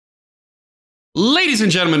Ladies and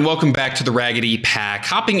gentlemen, welcome back to the Raggedy Pack.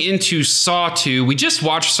 Hopping into Saw 2. We just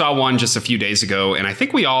watched Saw 1 just a few days ago, and I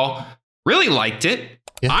think we all really liked it.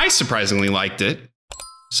 Yeah. I surprisingly liked it.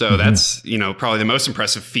 So that's, probably the most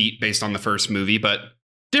impressive feat based on the first movie, but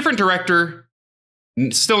different director.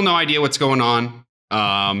 Still no idea what's going on.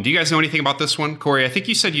 Do you guys know anything about this one? Corey, I think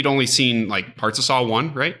you said you'd only seen like parts of Saw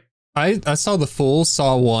 1, right? I saw the full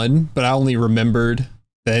Saw 1, but I only remembered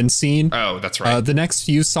the end scene. Oh, that's right. The next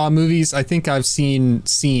few Saw movies, I think I've seen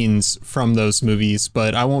scenes from those movies,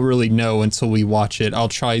 but I won't really know until we watch it. I'll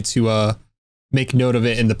try to make note of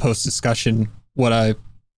it in the post discussion, what I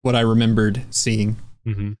remembered seeing.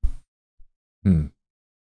 Either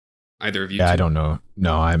of you? Yeah, two? I don't know.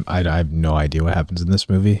 No, I have no idea what happens in this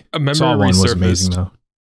movie. A memory Saw 1 was amazing resurfaced.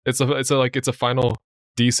 though. It's a Final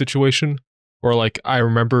D situation, or like I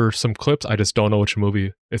remember some clips. I just don't know which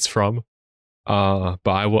movie it's from. But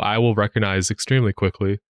I will recognize extremely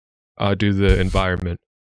quickly due to the environment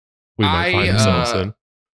we might find ourselves in.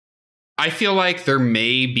 I feel like there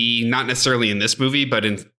may be, not necessarily in this movie, but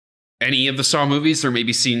in any of the Saw movies, there may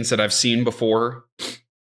be scenes that I've seen before.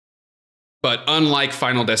 But unlike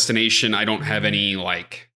Final Destination, I don't have any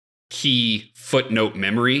like key footnote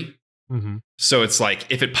memory. So it's like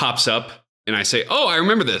if it pops up and I say, "Oh, I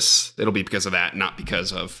remember this," it'll be because of that, not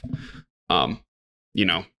because of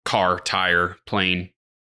car, tire, plane,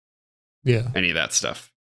 any of that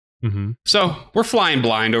stuff. So we're flying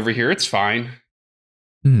blind over here. It's fine.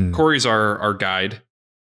 Corey's our guide.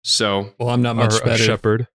 So, well, I'm not much better. Our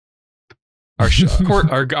shepherd.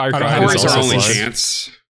 Our guide Corey's is our also only blind. chance.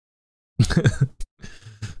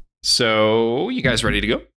 So, you guys ready to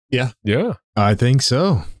go? Yeah. I think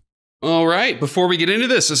so. All right. Before we get into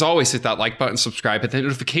this, as always, hit that like button, subscribe, hit the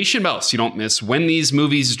notification bell so you don't miss when these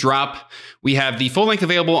movies drop. We have the full length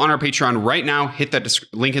available on our Patreon right now. Hit that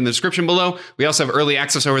link in the description below. We also have early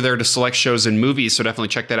access over there to select shows and movies, so definitely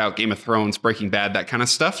check that out. Game of Thrones, Breaking Bad, that kind of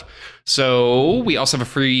stuff. So we also have a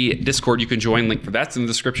free Discord you can join. Link for that's in the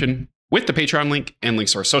description with the Patreon link, and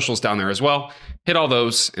links to our socials down there as well. Hit all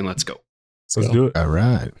those and let's go. Let's do it. All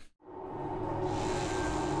right.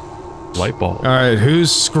 Light bulb. All right.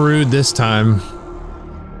 Who's screwed this time?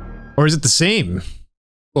 Or is it the same?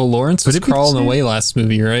 Well, Lawrence was Would it be the crawling same? away last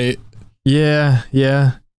movie, right? Yeah.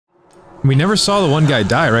 We never saw the one guy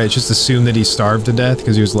die, right? It's just assumed that he starved to death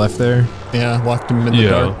because he was left there. Yeah, locked him in the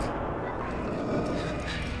dark.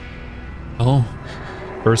 Oh,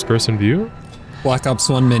 First person view? Black Ops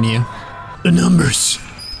 1 menu. The numbers.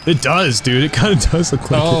 It does, dude. It kind of does look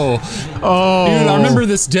like Oh, dude, I remember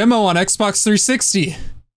this demo on Xbox 360.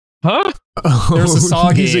 Huh? There's a Saw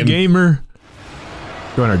He's a game. gamer.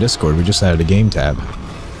 Go on our Discord. We just added a game tab.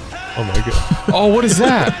 Oh my god. Oh, what is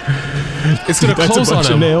that? It's gonna That's close a bunch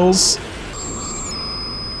on of him. nails.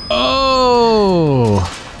 Oh.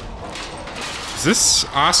 Is this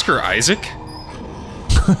Oscar Isaac?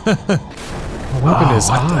 What in his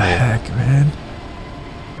What the eye? heck, man?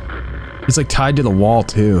 He's like tied to the wall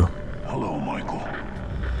too. Hello, Michael.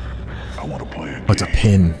 I want to play a game. Oh, it's a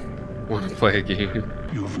pin. Want to play a game?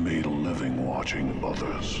 You've made a living watching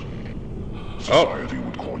others. Society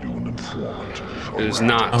would call you an informant. It is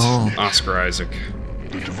not Oscar Isaac.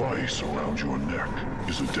 The device around your neck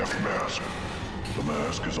is a death mask. The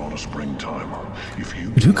mask is on a spring timer. If you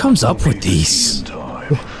Dude, who comes up with wait these? in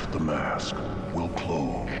time, the mask will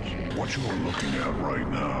close. What you're looking at right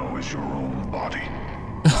now is your own body.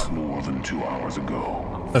 Not more than 2 hours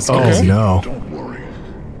ago. That's Oh crazy. no. Don't worry.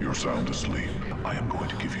 You're sound asleep. I am going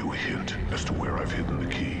to give you a hint as to where I've hidden the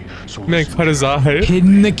key. So Man, listen cut his eye.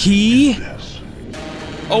 Hidden the key? to this.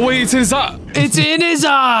 Oh wait, it's in his eye. It's in his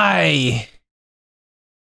eye.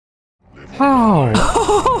 How?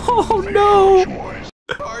 Oh no. Choice.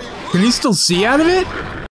 Can you still see out of it?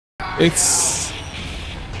 It's.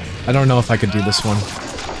 I don't know if I could do this one.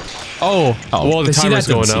 Oh. Well, the see, that timer's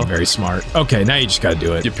doesn't going seem now. very smart. Okay, now you just gotta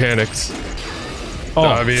do it. You panicked. Oh,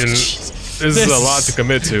 I mean, Jesus. this is a lot to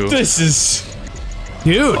commit to. This is...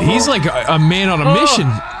 Dude, he's like a man on a mission.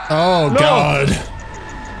 Oh, God.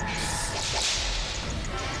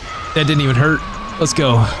 That didn't even hurt. Let's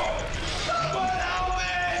go.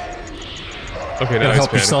 Okay, now Gotta he's help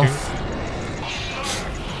panicking. yourself.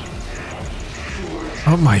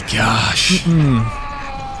 Oh my gosh.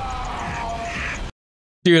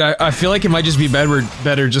 Dude, I feel like it might just be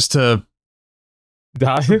better just to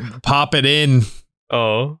Die? pop it in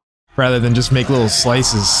Oh. rather than just make little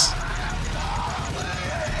slices.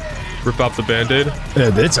 Rip off the band-aid?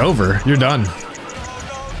 It's over. You're done.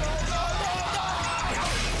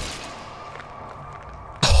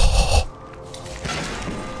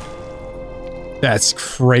 That's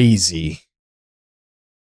crazy.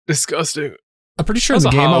 Disgusting. I'm pretty sure That's the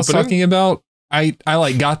a game hot I was opening. talking about I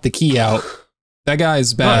like got the key out. That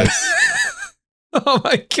guy's bad. Oh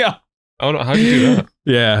my god. I don't know how do you do that.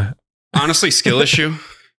 Yeah. Honestly, skill issue.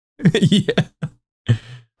 Yeah.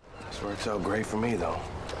 This works out great for me, though.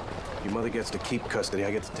 Your mother gets to keep custody.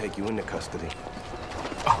 I get to take you into custody.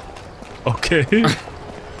 Okay.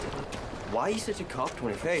 Why are you such a cop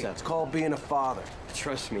 24/7? Hey, it's called being a father.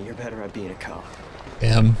 Trust me, you're better at being a cop.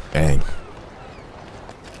 Damn. Bang.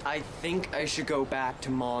 I think I should go back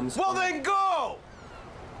to Mom's. Well, then go!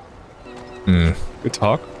 Good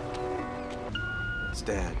talk. It's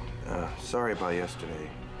Dad. Sorry about yesterday.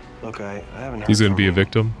 Look, I haven't heard He's gonna from be a him.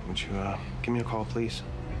 victim. Would you, give me a call, please?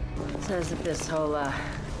 Says that this whole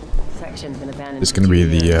section's been abandoned. This gonna be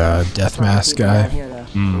the death mask guy.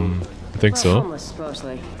 I think so. Homeless,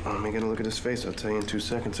 mostly. Let me get a look at his face. I'll tell you in 2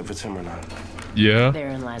 seconds if it's him or not. Yeah.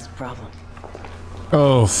 Therein lies the problem.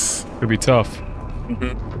 Oh. Could be tough.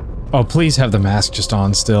 Oh, please have the mask just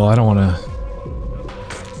on still. I don't want to.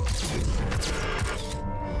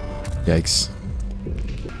 Yikes.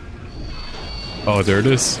 Oh, there it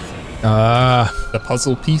is. The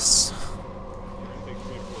puzzle piece.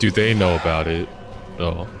 Do they know about it?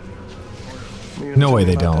 Oh. No way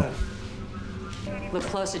they don't. Look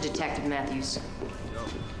closer, Detective Matthews.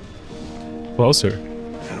 Closer.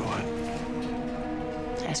 And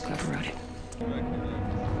what? Ask whoever wrote it.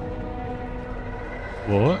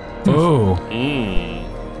 What? Oh.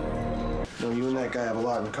 No, you and that guy have a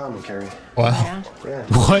lot in common, Carrie. Wow. Yeah? Yeah.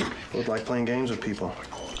 What? Both like playing games with people.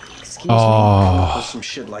 Excuse me. Oh. Put some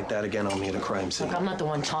shit like that again on me at a crime scene. Look, I'm not the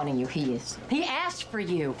one taunting you. He is. He asked for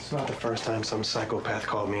you. It's not the first time some psychopath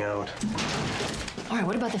called me out. All right,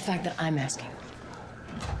 what about the fact that I'm asking?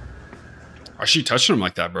 Why is she touching him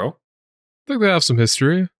like that, bro? I think they have some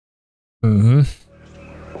history. Mm-hmm.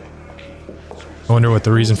 I wonder what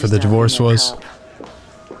the reason for the divorce was.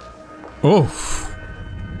 Oof.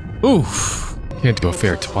 Oof. Can't go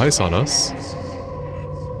fair twice on us.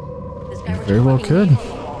 Very well could.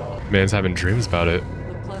 Man's having dreams about it.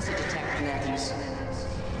 Look closer, Detective Matthews.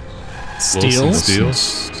 Steel. Steel.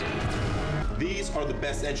 These are the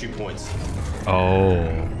best entry points. Oh,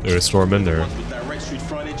 there's a storm in there. With direct street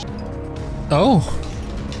frontage. Oh,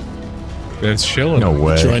 Man's chilling. No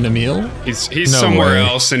way. join a meal. He's No somewhere way.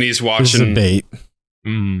 else and he's This is a watching. bait.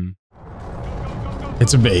 Mm.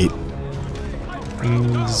 It's a bait.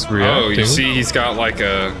 Just Oh, reacting. you see, he's got like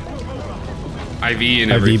a IV and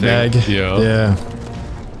IV everything. bag. Yeah. Yeah.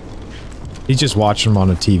 He's just watching him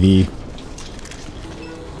on a TV.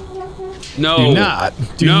 No, Do not.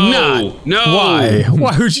 Do No. not. No. Why?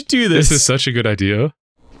 Why would you do this? This is such a good idea.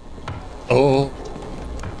 Oh,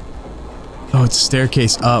 Oh, it's a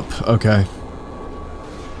staircase up. Okay.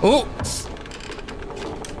 oh,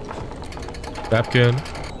 Napkin.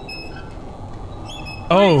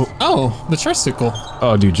 Oh. oh, the tricycle.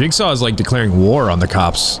 Oh, dude. Jigsaw is like declaring war on the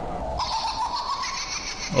cops.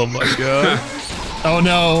 Oh my god. Oh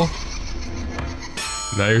no.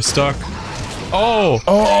 Now you're stuck. Oh!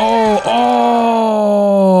 Oh.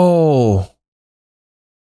 Oh.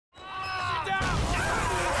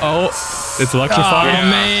 Oh! It's Oh, electrified.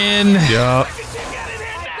 man. Yeah.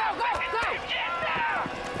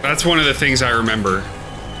 That's one of the things I remember.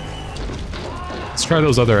 Let's try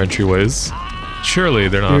those other entryways. Surely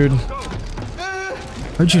they're not. Dude.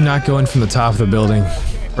 Why'd you not go in from the top of the building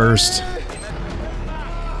first?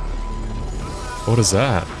 What is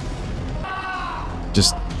that?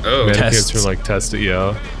 Just, Oh, Test. Mannequins are like test it,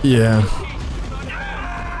 yeah. yeah.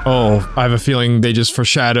 Oh, I have a feeling they just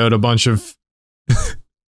foreshadowed a bunch of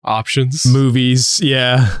Options. movies.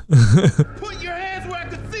 Yeah. Put your hands where I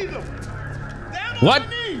can see them. Down What?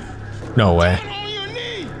 on your knees. No way. Down on your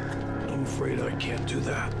knees. I'm afraid I can't do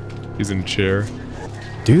that. He's in a chair.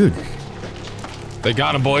 Dude. They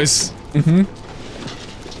got him, boys. You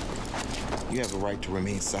have a right to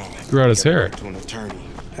remain silent. Grew out his You have a hair. right to an attorney.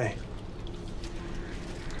 Hey.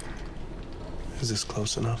 Is this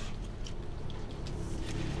close enough?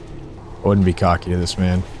 I wouldn't be cocky to this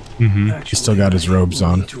man. Mm-hmm. He still got his robes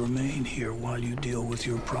on. To remain here while you deal with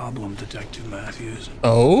your problem, Detective Matthews.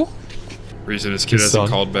 Oh, reason his kid His hasn't son.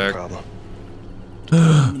 called back. Problem.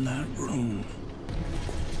 I'm in that room.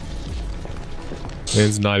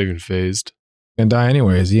 Man's not even phased. Gonna die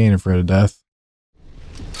anyways. He ain't afraid of death.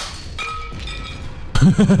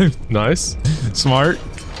 Nice. Smart.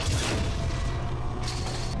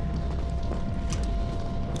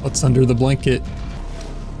 what's under the blanket?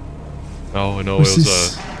 Oh no, What's it was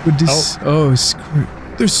this? What this?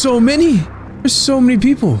 Oh, there's so many. There's so many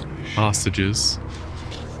people. hostages.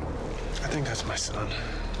 I think that's my son.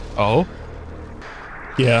 Oh?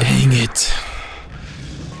 Yeah. Dang it.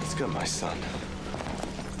 It's got my son.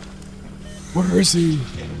 Where is he?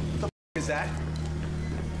 is that?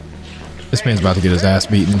 This man's about to get his ass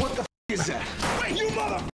beaten. What the is that? Wait, you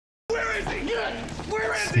mother! Where is he?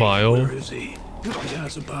 Where is he? Smile. Where is he? He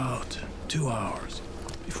has about 2 hours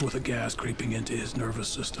before the gas creeping into his nervous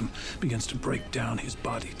system begins to break down his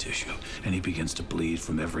body tissue, and he begins to bleed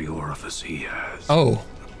from every orifice he has. Oh.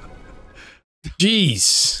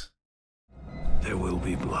 Jeez. There will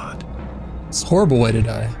be blood. It's a horrible way to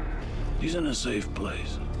die. He's in a safe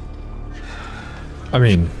place. I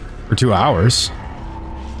mean, for 2 hours.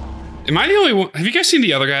 Am I the only one? Have you guys seen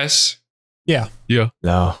the other guys? Yeah. Yeah.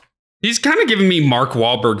 No. He's kind of giving me Mark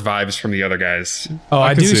Wahlberg vibes from the other guys. Oh,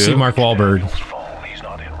 I do see it. Mark Wahlberg. He's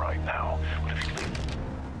not in right now.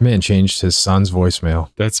 Man changed his son's voicemail.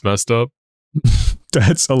 That's messed up.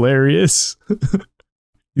 That's hilarious.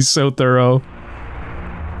 He's so thorough.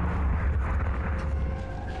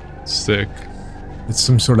 Sick. It's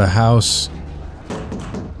some sort of house.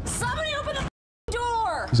 Somebody open the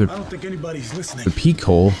door! There's I don't think anybody's listening. a peek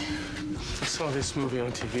hole. I saw this movie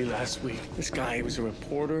on TV last week. This guy, he was a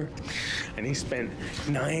reporter, and he spent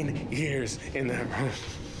 9 years in that room.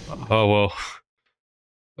 Oh, well.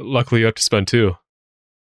 Luckily, you have to spend 2.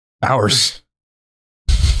 Hours.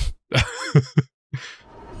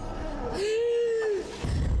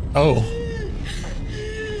 Oh.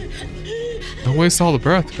 Don't waste all the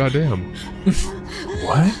breath. Goddamn.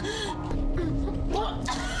 What?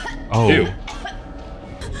 Oh. Ew.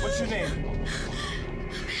 What's your name?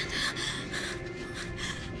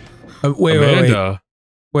 Wait. Amanda.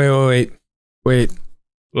 Wait.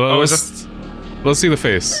 Well, is let's see the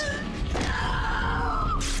face.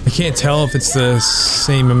 I can't tell if it's the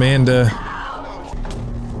same Amanda.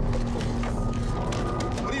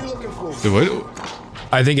 What are you looking for? Dude, what?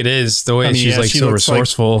 I think it is. The way I mean, she's yeah, like she so looks like-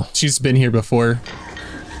 resourceful. She's been here before.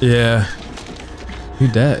 Yeah. Who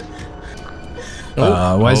dat?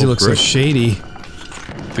 Why does he look so Brick. shady?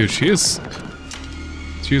 Dude, she's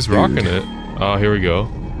rocking it. Oh, here we go.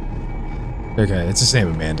 Okay, it's the same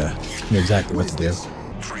Amanda. I know exactly what to do.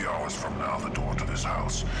 3 hours from now, the door to this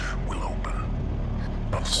house will open.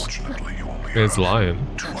 Unfortunately, you only It's have lying.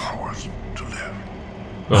 2 hours to live.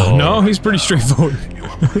 Oh, no, he's pretty straightforward. You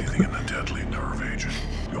are breathing in a deadly nerve agent.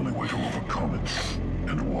 The only way to overcome it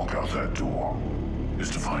and to walk out that door is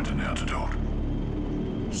to find an antidote.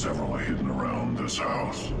 Several are hidden around this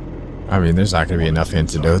house. I mean, there's not going to be enough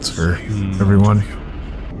antidotes for everyone.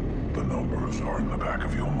 The numbers are in the back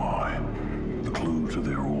of your mind. The clue to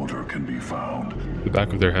their order can be found The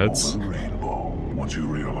back of their heads. over the rainbow. Once you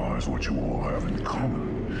realize what you all have in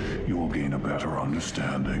common, you will gain a better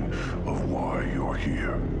understanding of why you're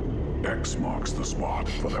here. X marks the spot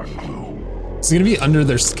for that clue. Is it gonna be under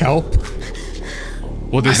their scalp?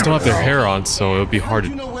 Well, they still have their hair on, so it would be hard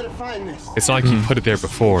You to... know where to find this. It's not like you put it there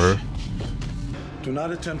before. Do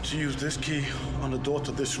not attempt to use this key on the door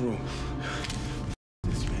to this room.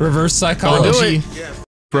 Reverse psychology.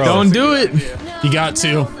 Bro. Don't do it. You got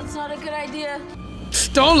to. That's not a good idea.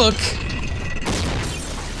 Don't look.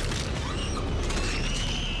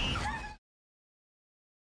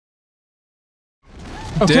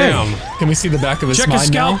 Okay. Damn. Can we see the back of his Check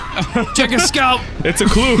his mind scalp. now? Check his scalp. It's a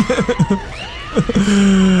clue.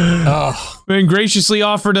 Oh, Man graciously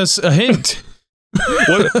offered us a hint.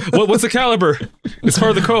 What's the caliber? It's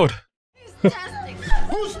part of the code.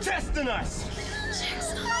 Who's testing us?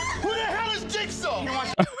 Who the hell is Jigsaw?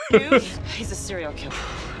 Dude, he's a serial killer.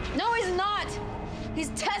 No, he's not. He's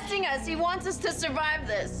testing us. He wants us to survive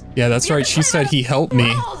this. yeah, that's right. She said he helped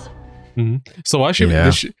me. So why she,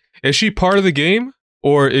 Yeah. is she part of the game,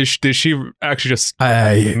 or did she actually just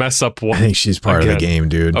mess up one? I think she's part of the again? game,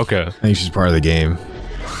 dude. Okay. I think she's part of the game.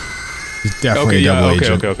 She's definitely Okay. a double Yeah.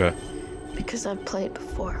 agent. Okay. Because I've played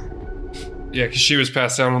before. Yeah, because she was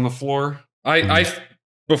passed out on the floor. I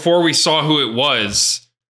before we saw who it was,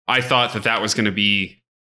 I thought that was going to be.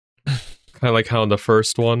 Kind of like how in the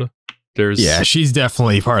first one, there's. Yeah, she's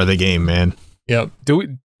definitely part of the game, man. Yep. Do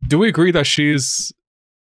we agree that she's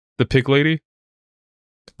the pig lady?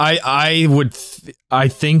 I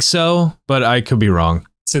think so, but I could be wrong.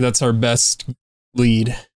 So that's our best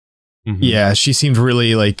lead. Mm-hmm. Yeah, she seemed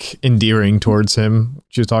really like endearing towards him.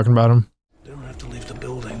 She was talking about him. They don't have to leave the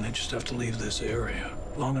building. They just have to leave this area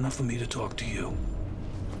long enough for me to talk to you.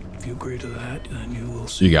 If you agree to that, then you will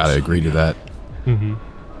see. You gotta agree to that. Mm-hmm.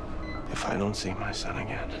 If I don't see my son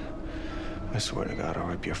again, I swear to God, I'll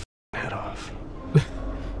rip your head off. I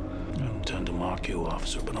don't intend to mock you,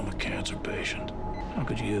 officer, but I'm a cancer patient. How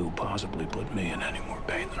could you possibly put me in any more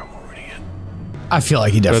pain than I'm already in? I feel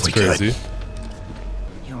like he definitely That's crazy.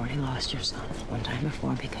 You already lost your son one time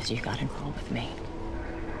before because you got involved with me.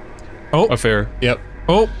 Oh, Affair. Yep.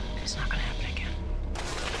 Oh, It's not gonna happen again.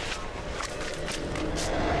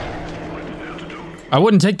 I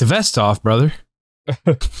wouldn't take the vest off, brother.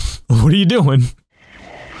 What are you doing?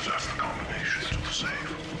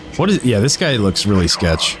 What is? Yeah, this guy looks really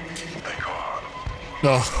sketch.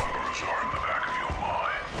 Oh.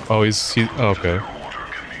 Oh, he's oh, okay.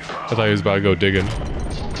 I thought he was about to go digging.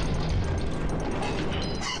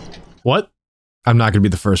 What? I'm not gonna be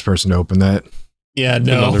the first person to open that. Yeah,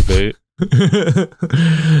 no. Another bait.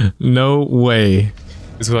 No way.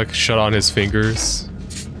 He's gonna like shut on his fingers.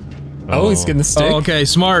 Oh, he's getting the stick. Oh, okay,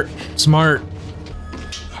 smart. Smart.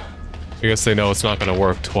 I guess they know it's not gonna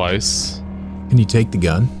work twice. Can you take the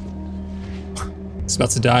gun? He's about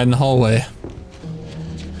to die in the hallway.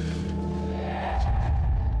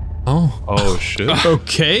 Oh. Oh shit.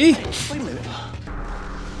 Okay.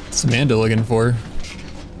 What's Amanda looking for?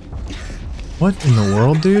 What in the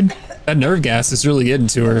world, dude? That nerve gas is really getting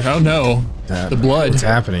to her. Oh no. The blood. What's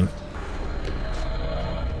happening?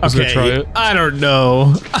 Who's gonna Okay, try it? I don't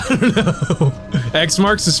know. I don't know. X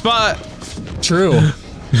marks the spot. True.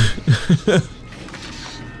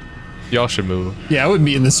 Y'all should move. Yeah, I wouldn't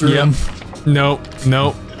be in this room. Yep. Nope.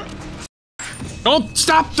 Nope. Don't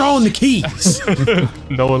stop throwing the keys.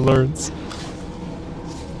 No one learns.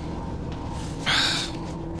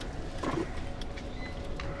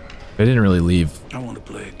 They didn't really leave. I want to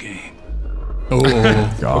play a game. Oh,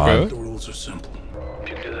 God. Okay. The rules are simple. If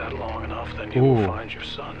you do that long enough, then you will find your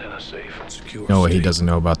son in a safe and secure No way, he state. doesn't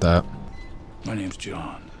know about that. My name's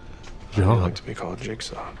John. John. I'd like to be called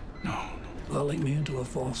Jigsaw. No, lulling me into a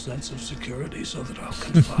false sense of security so that I'll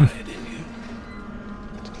confide in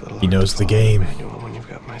you. He knows the game. When you've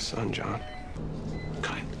got my son, John.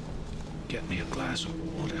 Kind. Get me a glass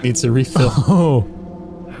of water. needs a refill. Oh,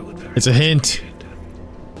 it's a hint.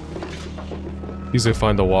 He's gonna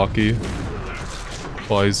find the walkie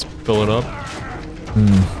while he's filling up.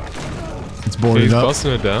 It's Okay, boarded he's up.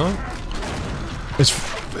 busting it down. It's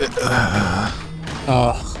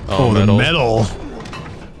Oh, the metal.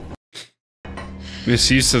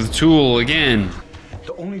 Misuse of the tool again.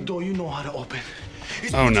 The only door you know how to open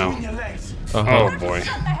is Oh no. between your legs. Oh boy.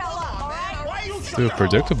 Dude,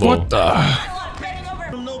 predictable. What the?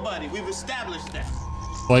 From nobody. We've established that.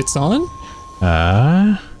 Lights on?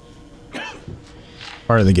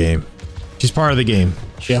 Part of the game. She's part of the game.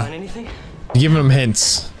 Yeah. Find anything? Giving them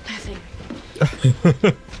hints.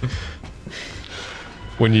 Nothing.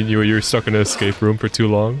 When you're stuck in an escape room for too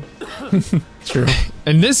long. True.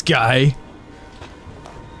 And this guy.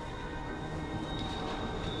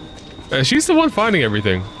 She's the one finding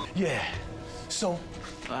everything. Yeah. So,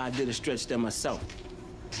 I did a stretch there myself.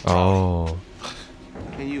 Oh.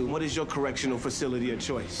 And you, what is your correctional facility of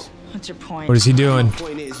choice? What's your point? What is he doing? My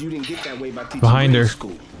point is, you didn't get that way by teaching Behind middle her.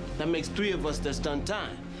 school. That makes 3 of us that's done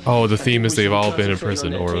time. Oh, the theme is they've all been in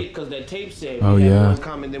prison, or Because that tape said Oh, we have yeah. more in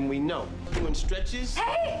common than we know. Doing stretches?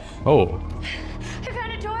 oh,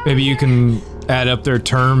 Maybe you can add up their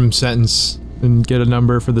term sentence and get a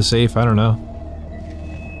number for the safe. I don't know.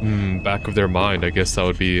 back of their mind. I guess that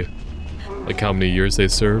would be like how many years they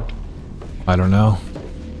served. I don't know.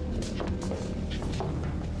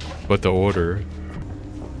 But the order.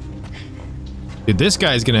 Dude, this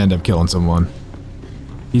guy's gonna end up killing someone.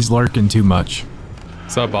 He's lurking too much.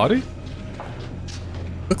 Is that a body?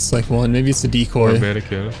 Looks like one. Maybe it's a Or decoy. a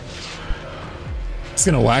mannequin? It's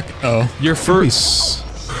gonna whack. Oh. Your first.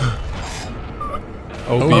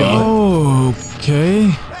 Oh, Oh,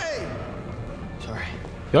 okay.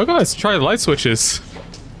 Y'all guys try light switches.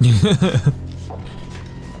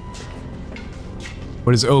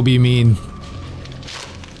 What does Obi mean?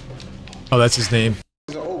 Oh, that's his name.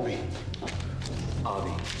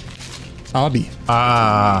 Obby.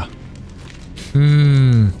 Ah.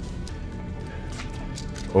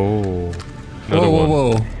 Oh. Whoa, Another whoa, one.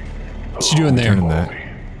 whoa. What you doing there? Turning that.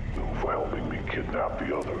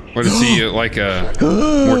 What is he, like a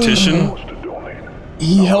mortician?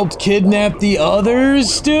 He helped kidnap the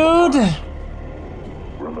others, dude?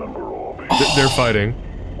 They're fighting.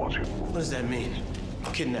 What does that mean?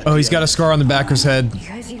 Kidnap Oh, he's got a scar on the back of his head.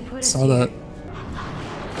 Saw that.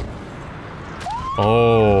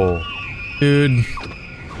 Oh. Dude.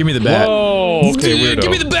 Give me the bat. Whoa. Okay, Dude, weirdo.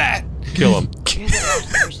 give me the bat! Kill him.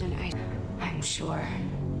 I'm sure.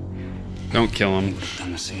 Don't kill him.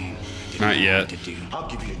 Not yet. I'll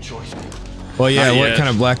give you a choice. Well, yeah, Not what yet. kind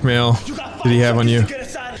of blackmail did he have on you?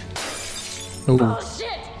 Oh.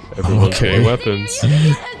 Everyone's Okay. getting weapons.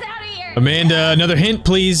 Amanda, another hint,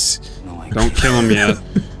 please. Don't kill him yet.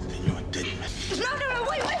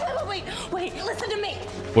 Wait, listen to me.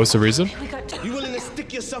 What's the reason? You willing to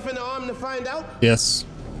stick yourself in the arm to find out? Yes.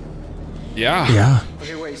 Yeah. Yeah.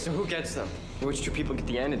 Okay, wait, so who gets them? Which 2 people get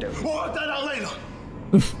the antidote? We'll work that out later.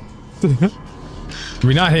 I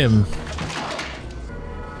mean, not him.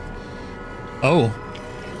 Oh.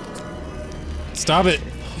 Stop it.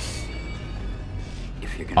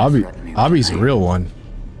 Abby's a real one.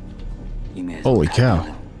 Holy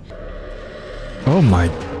cow. Oh my.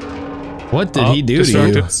 What did he do to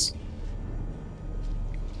you?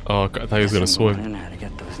 Oh, I thought he was gonna swim. How to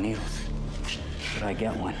get those needles. Should I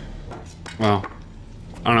get one? Well,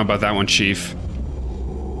 I don't know about that one, Chief.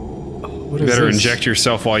 What You is better this? inject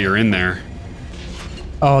yourself while you're in there.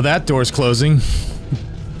 Oh, that door's closing.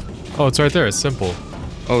 Oh, it's right there. It's simple.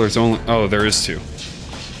 Oh, there's only. Oh, there is two.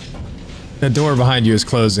 The door behind you is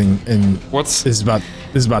closing, and what's this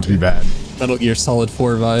is about to be bad. Metal Gear Solid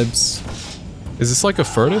 4 vibes. Is this like a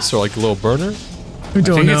furnace or like a little burner? We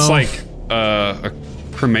don't I think know. it's like a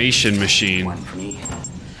cremation machine.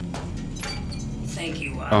 Thank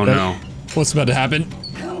you. Oh no. What's about to happen?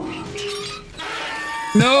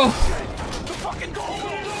 No!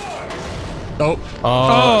 Oh.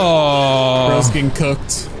 Oh. Bro's getting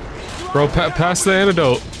cooked. Bro, pass the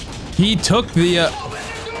antidote. He took the.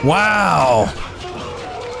 Wow.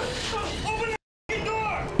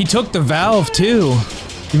 He took the valve too.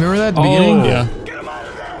 You remember that at the beginning? Yeah.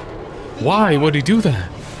 Why would he do that?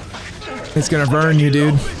 It's gonna burn you,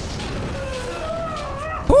 dude.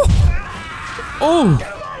 Oh.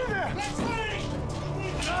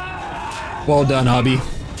 Well done, Abby.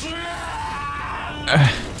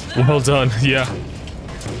 Well done. Yeah.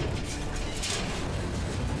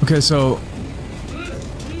 Okay, so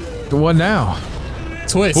what now?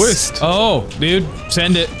 Twist. Oh, dude,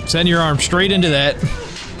 send it. Send your arm straight into that.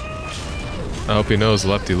 I hope he knows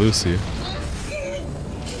Lefty Lucy.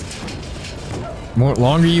 More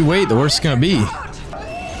longer you wait, the worse it's gonna be.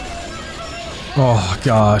 Oh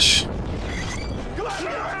gosh.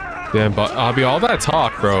 Damn, but Abby, all that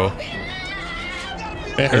talk, bro.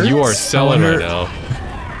 It And you are hurts. selling right now.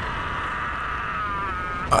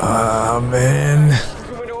 Oh man.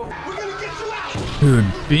 Dude,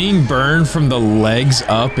 being burned from the legs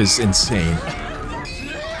up is insane.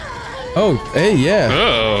 Oh, hey, yeah.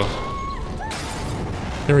 Oh.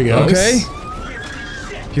 There we go. Okay.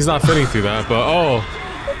 He's not fitting through that, but oh.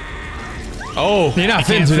 Oh. You're not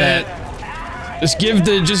fitting through that. Just give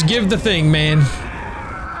the thing, man.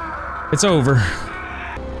 It's over.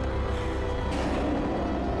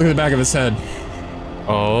 Look at the back of his head.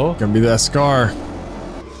 Oh. Gonna be that scar.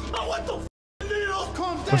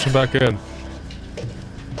 Push him back in.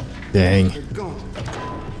 Dang.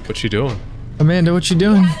 What you doing? Amanda, what you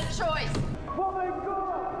doing?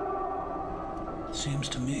 Seems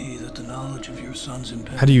to me that the knowledge of your son's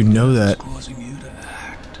impending How do you know that? death is causing you to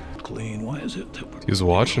act clean. Why is it that we're He was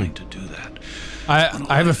watching. to do that?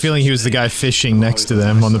 I have a feeling he was the guy fishing next to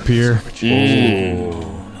them on the pier.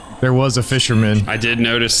 There was a fisherman. I did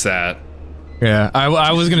notice that. Yeah,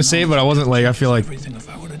 I was gonna say it, but I wasn't like, I feel like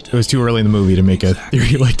it was too early in the movie to make a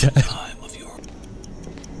theory like that.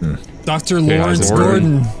 Dr. Yeah, Lawrence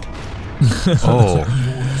Gordon. Gordon. Oh.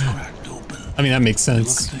 I mean, that makes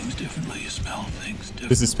sense.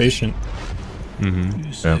 This is patient.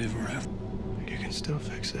 Mm-hmm. Yeah. You can still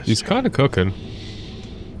fix this. He's kind of cooking.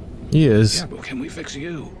 He is. Yeah, but can we fix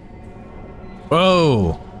you?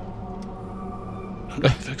 Whoa. I'm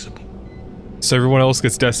not fixable. So everyone else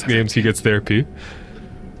gets desk games, he gets therapy.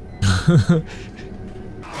 Yet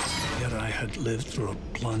I had lived through a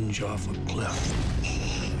plunge off a cliff.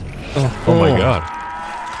 Oh my god.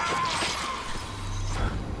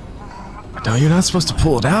 No, you're not supposed to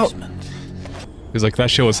pull it out. He's like, that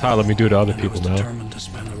show was hot, let me do it to other people now. Determined to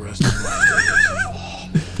spend the rest of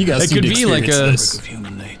my You guys It could be like a. days of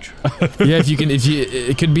human nature. Yeah,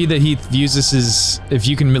 it could be that he views this as, if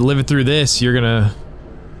you can live it through this, you're gonna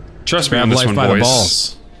Trust me grab on this life one, by the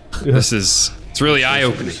boys. balls. It's really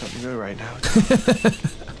eye-opening. Something good right now.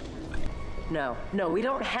 No, we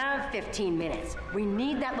don't have 15 minutes. We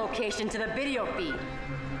need that location to the video feed.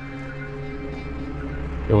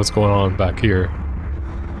 Yeah, what's going on back here?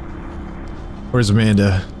 Where's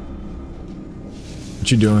Amanda?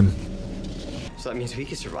 What you doing? So that means we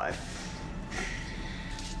can survive.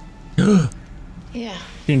 Yeah. You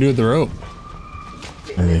can do it with the rope.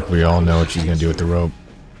 I think we all know what she's gonna do with the rope.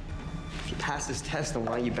 If you pass this test, then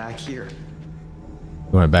why are you back here?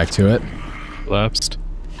 You went back to it? Lapsed.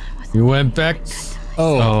 You went back?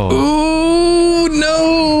 Oh. Ooh,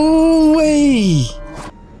 no way!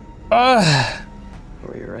 What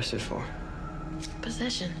were you arrested for?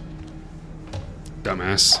 Possession.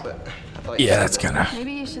 Dumbass. I thought you Yeah, said that's that. gonna.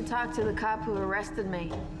 Maybe you should talk to the cop who arrested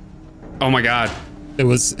me. Oh my god. It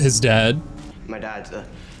was his dad. My dad's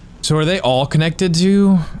So are they all connected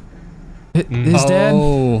to his dad?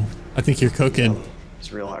 Oh, I think you're cooking.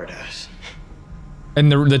 It's real hard ass. And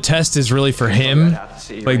the test is really for him?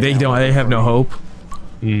 Like they have no hope?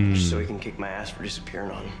 Just so he can kick my ass for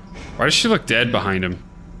disappearing on him. Why does she look dead behind him?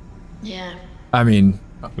 Yeah. I mean,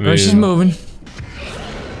 she's moving.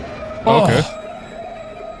 Okay.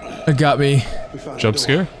 It got me. Jump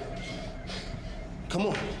scare? Come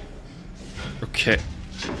on. Okay.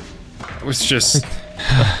 It was just...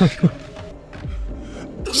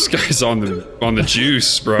 This guy's on the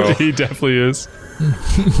juice, bro. He definitely is.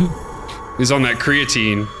 He's on that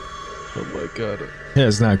creatine. Oh my god. Yeah,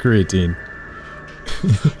 it's not creatine.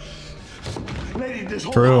 Lady, this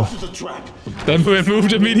whole True. house is a trap. That man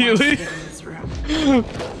moved immediately.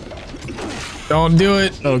 Don't do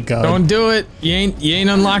it. Oh god. Don't do it. You ain't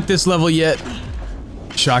unlocked this level yet.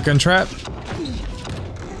 Shotgun trap.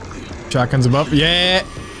 Shotgun's above. Yeah.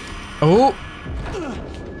 Oh.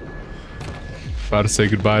 About to say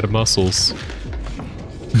goodbye to muscles.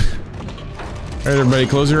 Alright, everybody,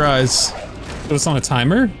 close your eyes. It was on a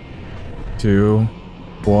timer? 2,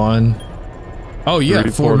 1. Oh, yeah,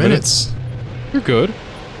 4 minutes. You're good.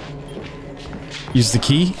 Use the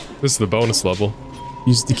key. This is the bonus level.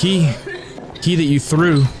 Use the key. Key that you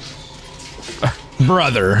threw.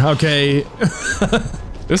 Brother, okay.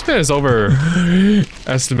 This man is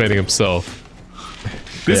overestimating himself.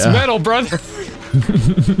 This metal, brother.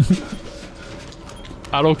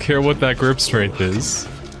 I don't care what that grip strength is.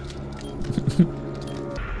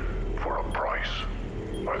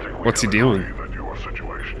 What's he doing?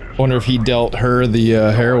 Wonder if he dealt her the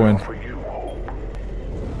heroin.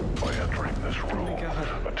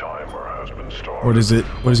 What is it?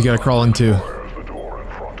 What does he gotta crawl into?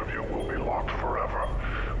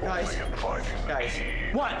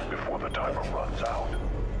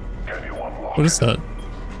 What is that?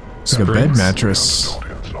 It's like a bed mattress.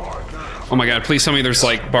 Oh my god, please tell me there's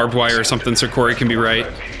like barbed wire or something so Corey can be right.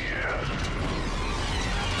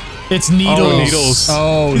 It's needles. Oh, needles.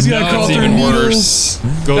 Oh, he's gotta crawl through needles.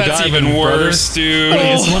 Go That's diving, even worse, brother. dude.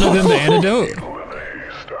 Wait, is one of them the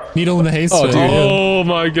antidote? Needle in the haystack. Oh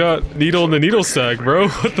my god, needle in the needle sack, bro.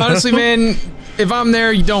 What the Honestly, hell? man, if I'm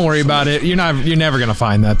there, you don't worry about it. You're never gonna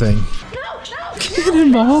find that thing.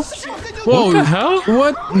 Cannonball. Whoa, What the hell?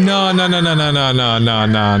 What? No.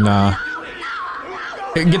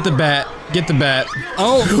 Get the bat. Get the bat.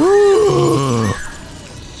 Oh.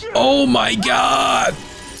 Oh my god.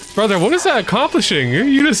 Brother, what is that accomplishing?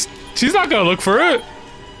 She's not gonna look for it.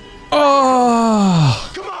 Oh.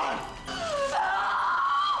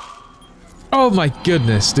 Oh my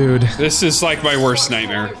goodness, dude. This is like my worst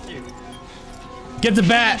nightmare. Get the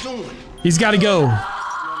bat. He's gotta go.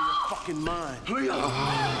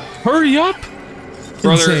 Hurry up.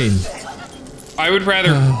 Brother, Insane. I would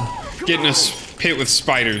rather get in a pit with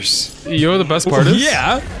spiders. You know what the best part is?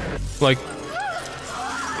 Yeah. Like,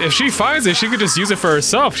 if she finds it, she could just use it for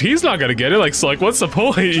herself. He's not gonna get it. Like, so like, what's the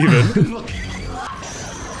point even?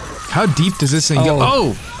 How deep does this thing go?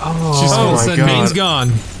 Oh. Oh my god. Pain's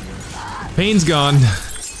gone. Pain's gone.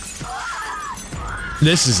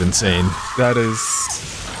 This is insane. That is.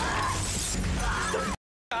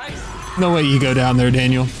 No way you go down there,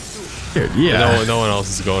 Daniel. Dude, yeah. No one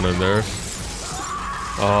else is going in there.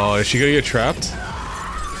 Oh, is she gonna get trapped?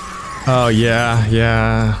 Oh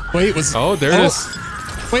yeah. Wait, was Oh, there it is.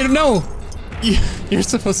 Wait, no. You're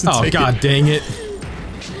supposed to Oh take god it. dang it.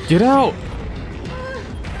 Get out.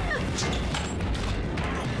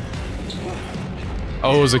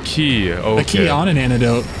 Oh, it was a key. Okay. A key on an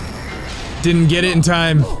antidote. Didn't get it in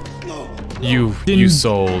time. You Didn't-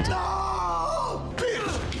 sold.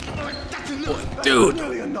 Dude.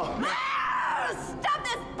 Stop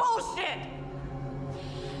this bullshit!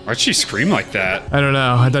 Why'd she scream like that? I don't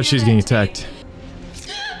know. I thought she was getting attacked.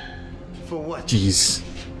 For what? Jeez.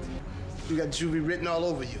 You got juvie written all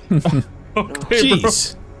over you. Okay,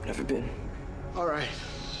 Jeez. Never been. All right.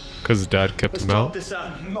 Because his dad kept Let's him talk out. this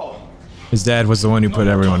out. No. His dad was the one who put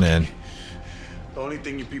everyone in. The only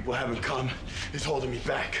thing you people have in common is holding me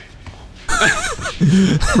back.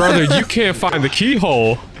 Brother, you can't find the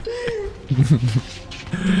keyhole.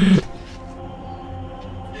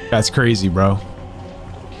 That's crazy, bro.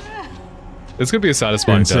 It's gonna be a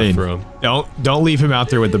satisfying death Insane. for him. Don't leave him out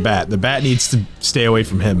there with the bat. The bat needs to stay away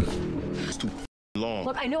from him.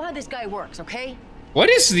 Look, I know how this guy works, okay? What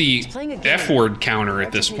is the playing a game. F word counter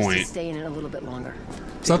at this Just needs to point? stay in it a little bit longer.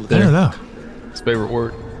 It's up I there. don't know. His favorite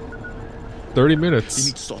word. 30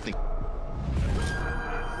 minutes.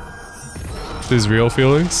 His real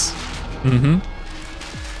feelings. Mm-hmm.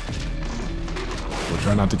 We'll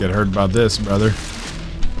try not to get hurt about this, brother.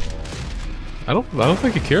 I don't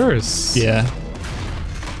think he cares. Yeah.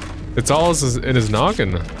 It's all in his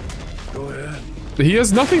noggin. Go ahead. He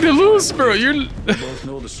has nothing to lose, bro. You're. We both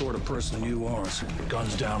know the sort of person you are.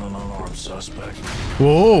 Guns down an unarmed suspect.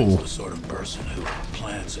 Whoa. The sort of person who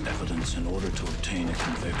plants evidence in order to obtain a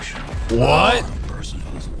conviction. What? A person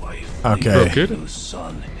whose wife, Okay. whose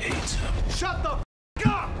son hates him. Shut the f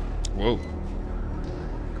up! Whoa.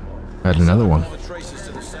 Had another one.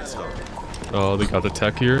 Oh, they got the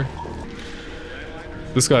tech here.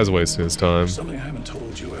 This guy's wasting his time. Something I haven't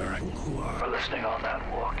told you, Eric. Who are listening on that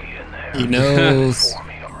walkie in there? He knows.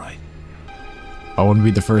 I wouldn't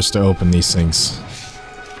be the first to open these things.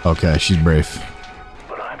 Okay, she's brave.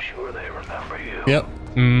 But I'm sure they remember you. Yep.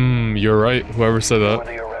 You're right. Whoever said that.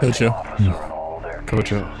 Kojo.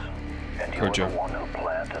 Kojo. Kojo.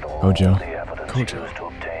 Kojo.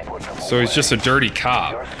 Kojo. So he's just a dirty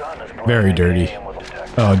cop. Very dirty.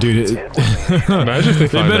 Oh, dude. Imagine if they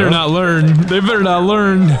find better out. not learn. They better not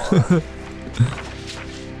learn.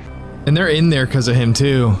 And they're in there because of him,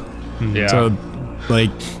 too. Yeah. So,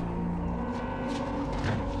 like...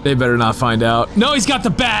 They better not find out. No, he's got the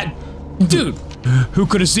bat! Dude! Who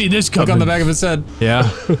could have seen this coming? Look on the back of his head. Yeah.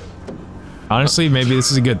 Honestly, maybe this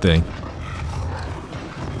is a good thing.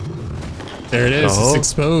 There it is. Oh. It's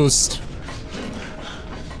exposed.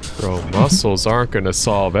 Bro, muscles aren't gonna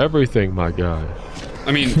solve everything, my guy.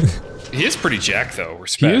 I mean, he is pretty jacked though.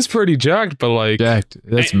 Respect. He is pretty jacked, but like... Jacked.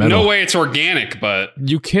 That's Ain't metal. no way it's organic, but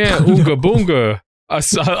You can't oonga boonga a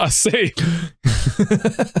safe.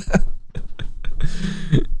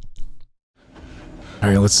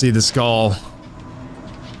 Alright, let's see the skull.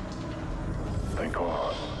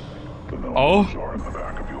 Oh?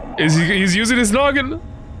 He's using his noggin?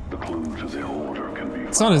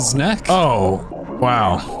 It's on his neck. Oh,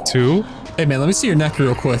 wow. 2? Hey man, let me see your neck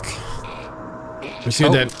real quick. You see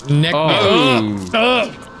that neck?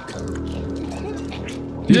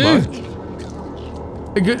 Dude.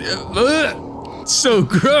 So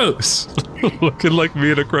gross. Looking like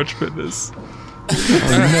me at a Crunch Fitness.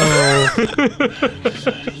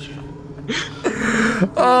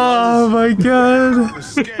 Oh my god. We're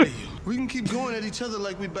scared of you. We can keep going at each other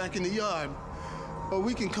like we back in the yard. Or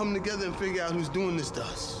we can come together and figure out who's doing this to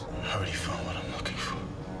us. I already found what I'm looking for.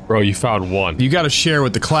 Bro, you found one. You gotta share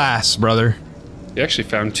with the class, brother. he actually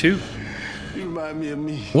found 2. You remind me of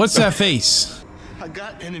me. What's that face? I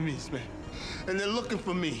got enemies, man. And they're looking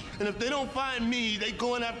for me. And if they don't find me, they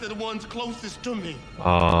going after the ones closest to me.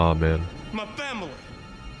 Aw, man. My family.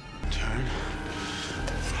 Turn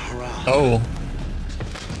around. Oh.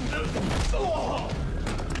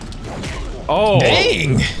 Oh.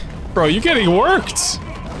 Dang! Bro, you getting worked.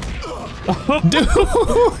 Dude,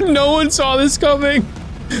 no one saw this coming.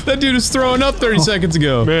 That dude was throwing up 30 seconds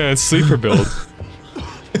ago. Man, sleeper build.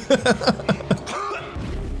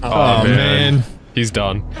 Oh, man. He's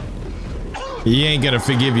done. He ain't gonna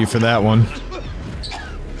forgive you for that one.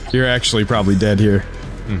 You're actually probably dead here.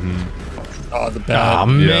 Oh, the bat. Oh,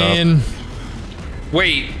 man.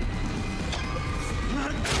 Wait.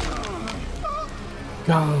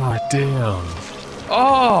 God damn.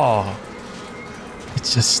 Oh.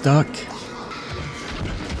 It's just stuck.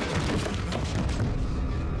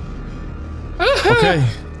 Okay.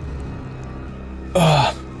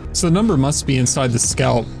 So the number must be inside the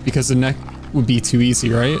scalp because the neck would be too easy,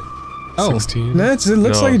 right? Oh, 16? It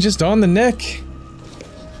looks like it's just on the neck.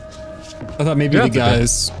 I thought maybe Yeah, the it's a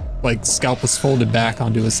guy's like scalp was folded back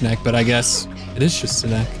onto his neck, but I guess it is just the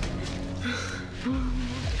neck.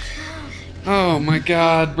 Oh my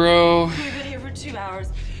god, bro. We've been here for 2 hours.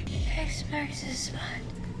 X-Max is spot.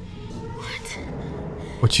 What?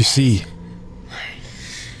 What you see?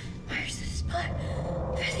 Where's the spot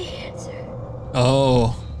for the answer?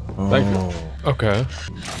 Oh. Okay.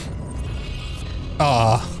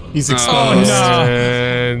 Ah, he's exposed.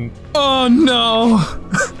 And Oh no!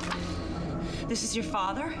 This is your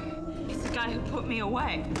father? He's the guy who put me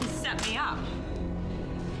away. He set me up.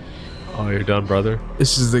 oh, you're done, brother.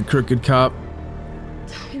 This is the crooked cop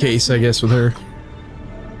case, I guess, with her.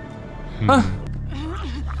 Man,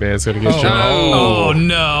 it's gonna get you. Oh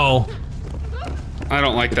no! I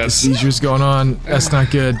don't like that. Seizure's going on. That's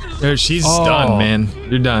not good. She's done, man.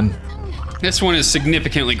 You're done. This one is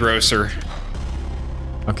significantly grosser.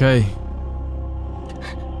 Okay.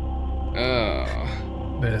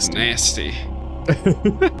 Oh, nasty.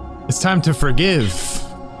 It's time to forgive.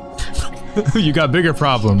 You got bigger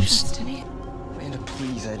problems. Amanda,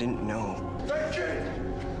 please, I didn't know.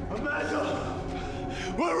 Amanda!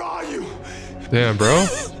 Where are you? Damn, bro.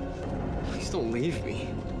 Please don't leave me.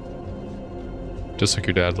 Just like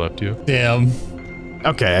your dad left you. Damn.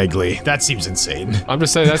 Okay, Eggly. That seems insane. I'm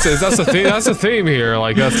just saying that's the theme. That's the theme here.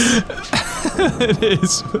 Like that's. It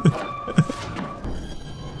is.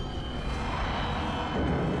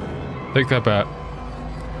 Take that bat.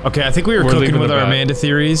 Okay, I think we were We're cooking leaving with the our bat. Amanda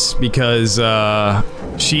theories because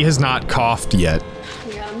she has not coughed yet.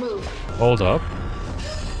 We gotta move. Hold up.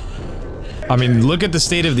 I mean, look at the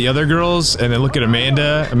state of the other girls, and then look at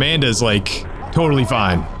Amanda. Amanda's like totally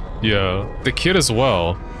fine. Yeah, the kid as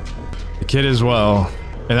well. The kid as well,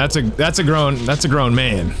 and that's a grown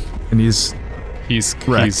man, and he's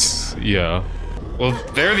wrecked. Yeah. Well,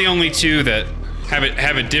 they're the only two that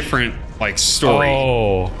have a different like story.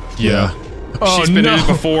 Oh, yeah. She's been in it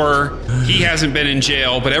before. He hasn't been in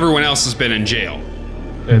jail, but everyone else has been in jail.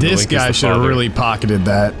 And this guy should have really pocketed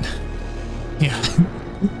that. Yeah.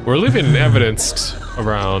 We're leaving evidence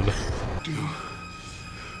around.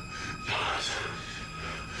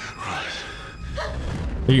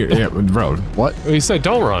 Yeah, bro. What? He said,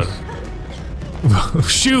 "Don't run."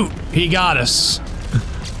 Shoot! He got us.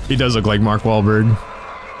 He does look like Mark Wahlberg.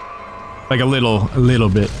 Like a little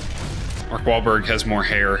bit. Mark Wahlberg has more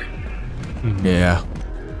hair. Yeah.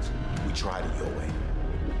 We tried it your way.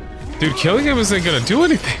 Dude, killing him isn't gonna do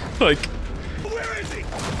anything. Like.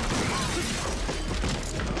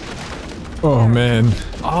 Oh man.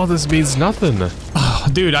 All this means nothing. Oh,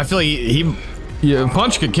 dude, I feel like a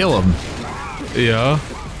punch could kill him. Yeah.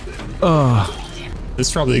 This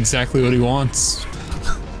is probably exactly what he wants.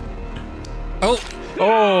 Oh.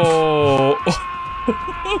 Oh.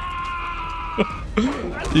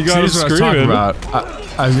 You got him See, that's what I was talking screaming. about.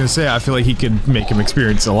 I was gonna say, I feel like he could make him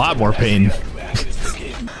experience a lot more pain.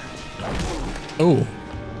 Oh.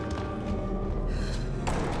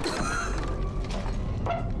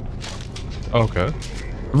 Okay.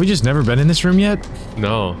 Have we just never been in this room yet?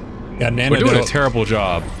 No. Yeah, We're doing a terrible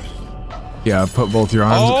job. Yeah, put both your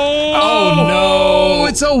arms. Oh no!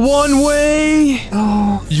 It's a one-way.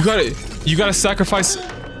 Oh. You gotta sacrifice.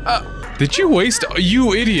 Did you waste?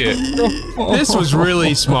 You idiot! This was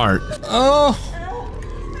really smart. Oh.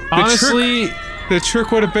 Honestly, the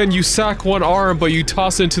trick would have been you sack one arm, but you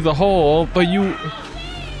toss it into the hole, but you.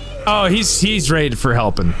 Oh, he's rated for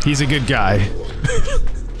helping. He's a good guy.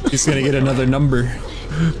 He's gonna get another number.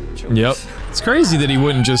 Yep. It's crazy that he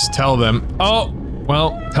wouldn't just tell them, "Oh,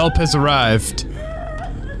 well, help has arrived."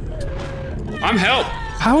 I'm help.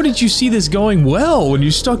 How did you see this going well when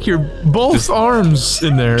you stuck your both arms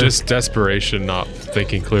in there? Just desperation, not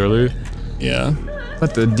thinking clearly. Yeah.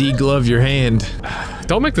 Let the deglove your hand.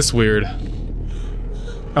 Don't make this weird.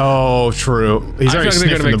 Oh, true. He's already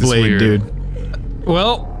sniffing the blade, dude.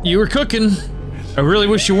 Well, you were cooking. I really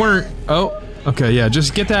wish you weren't. Oh, okay, yeah,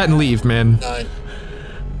 just get that and leave, man.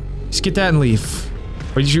 Just get that and leave.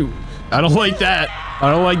 What did you? I don't like that.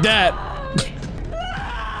 I don't like that.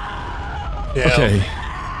 Yeah. Okay.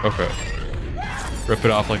 Okay. Rip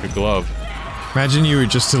it off like a glove. Imagine you were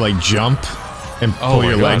just to like jump and pull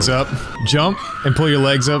your legs up. Jump and pull your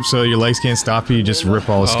legs up so your legs can't stop you. You just rip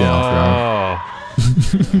all the skin off.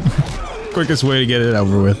 Quickest way to get it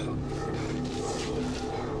over with.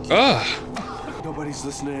 Ugh. Nobody's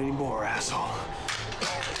listening anymore, asshole.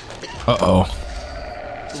 Uh-oh.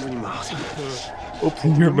 Open your mouth.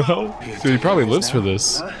 Open your mouth? Dude, he probably lives for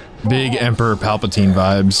this. Big Emperor Palpatine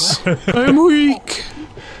vibes. I'm weak.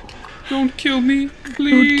 Don't kill me,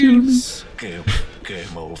 please. Game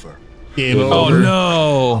over. Game over. Oh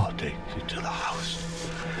no. I'll take you to the house.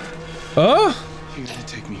 Huh? You gotta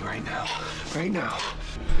take me right now. Right now.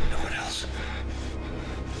 No one else.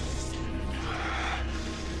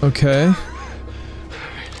 Okay.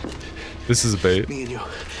 This is a bait. Me and you.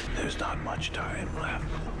 There's not much time left.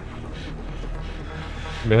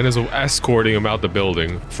 Man is escorting him out the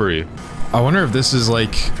building, free. I wonder if this is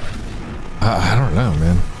like... I don't know,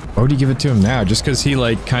 man. Why would he give it to him now? Just because he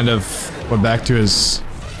like kind of went back to his...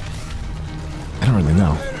 I don't really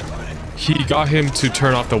know. He got him to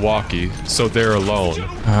turn off the walkie, so they're alone. He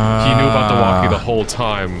knew about the walkie the whole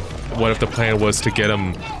time. What if the plan was to get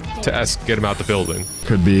him to get him out the building?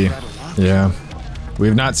 Could be. Yeah. We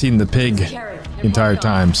have not seen the pig the entire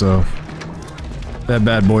time, so... That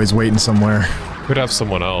bad boy's waiting somewhere. Could have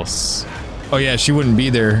someone else. Oh yeah, she wouldn't be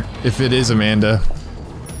there if it is Amanda.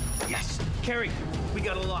 Yes. Carrie, we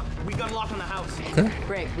got a lock. We got a lock on the house. Okay.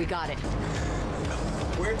 Great, we got it.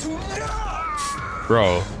 Where to?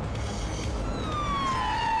 Bro.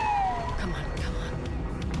 Come on, come on.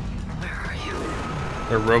 Where are you?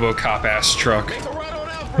 A RoboCop ass truck.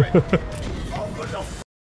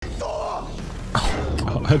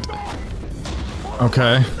 God.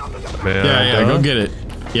 Okay. Man, Yeah, go get it.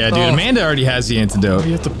 Yeah, dude, Amanda already has the antidote.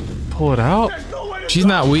 You have to pull it out? She's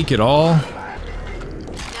not weak at all.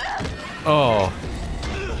 Oh.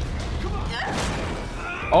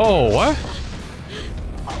 Oh, what?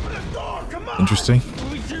 Interesting.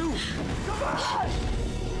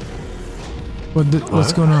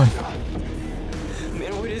 What's going on?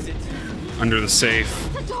 Man, what is it? Under the safe.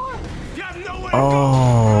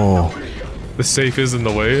 Oh. The safe is in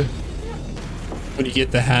the way? When you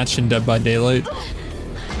get the hatch in Dead by Daylight.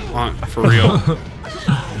 For real.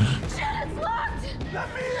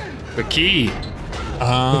 The key.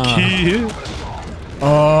 The key.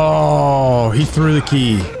 Oh, he threw the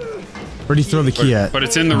key. Where'd he throw the key at? But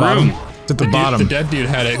it's in the room. It's at the bottom. The dead dude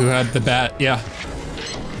had it, who had the bat. Yeah.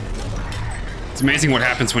 It's amazing what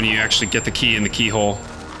happens when you actually get the key in the keyhole.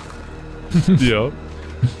 Yeah.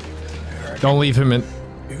 Don't leave him in.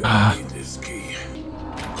 I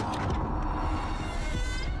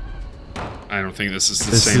don't think this is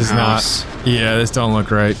the same house. Not, yeah, this don't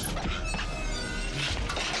look right.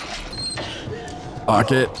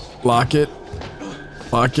 Lock it. Lock it.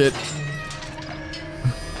 Lock it.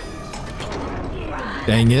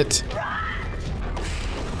 Dang it.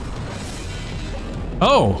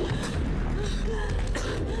 Oh!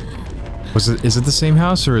 Is it the same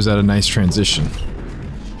house, or is that a nice transition?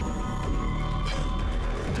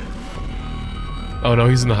 Oh no,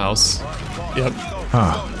 he's in the house. Yep.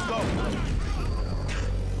 Huh.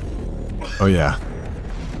 Oh yeah.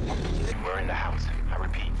 We're in the house. I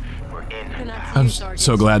repeat, we're in. I'm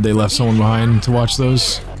so glad they left someone behind to watch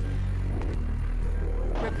those.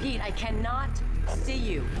 Repeat, I cannot see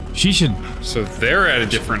you. She should. So they're at a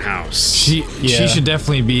different house. She should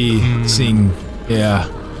definitely be seeing. Yeah.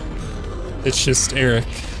 It's just Eric.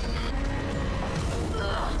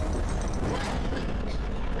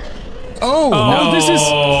 Oh, no, this is.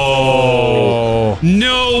 Oh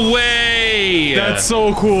no way! That's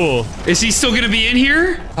so cool. Is he still gonna be in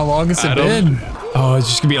here? How long has it been? Oh, it's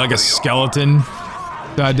just gonna be like a skeleton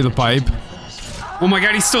tied to the pipe. Oh my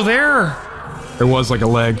god, he's still there. There was like a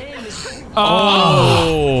leg.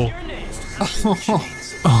 Oh.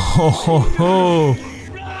 Oh.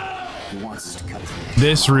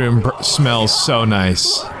 This room smells so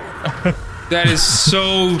nice. That is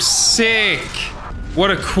so sick. What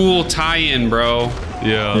a cool tie-in, bro.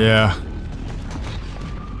 Yeah. Yeah.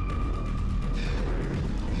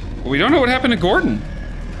 We don't know what happened to Gordon.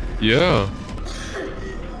 Yeah.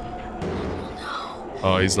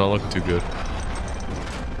 Oh, he's not looking too good.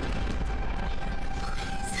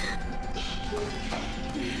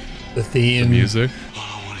 The theme. The music. All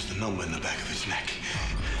I want is the number in the back of his neck.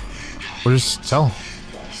 We'll just tell him.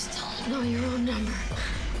 You still don't know your own number.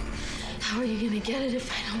 How are you gonna get it if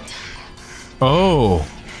I don't tell you? Oh.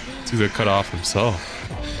 He's gonna cut off himself.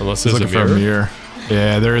 Unless He's there's looking for a mirror.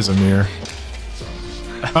 Yeah, there is a mirror.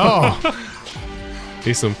 Oh.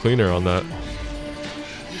 Need some cleaner on that.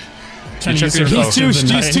 He's too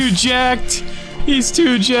jacked. He's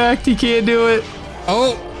too jacked. He can't do it.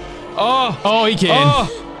 Oh. Oh, he can.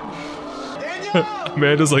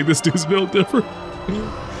 Amanda's like, this dude's built different.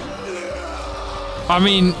 I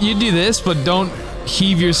mean, you do this, but don't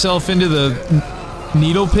heave yourself into the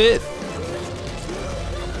needle pit.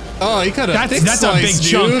 Oh, he cut a thick That's a big slice,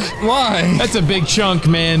 chunk. dude. Why? That's a big chunk,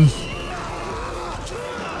 man.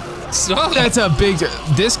 Stop. That's a big.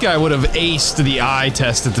 This guy would have aced the eye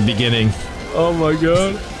test at the beginning. Oh my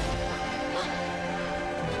god.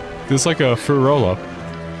 This is like a fruit roll up.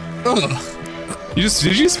 Ugh. Did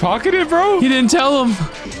you just pocket it, bro? He didn't tell him.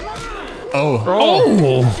 Oh.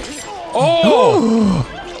 Oh.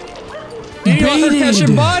 You're out there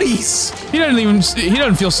catching bodies. He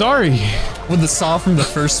doesn't feel sorry. With the saw from the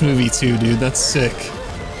first movie too, dude. That's sick.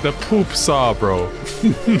 The poop saw, bro.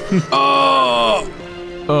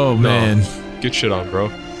 Oh man. Get shit on,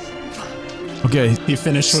 bro. Okay. He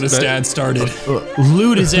finished what his dad started.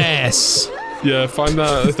 Loot his ass. Yeah, find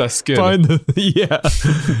that skin. Find the yeah.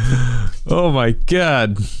 Oh my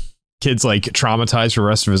god. Kid's like traumatized for the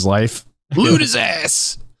rest of his life. Loot his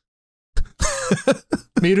ass.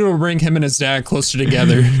 Maybe it'll bring him and his dad closer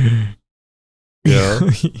together. Yeah.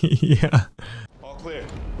 Yeah. All clear.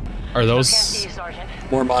 Are those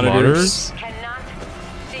More monitors?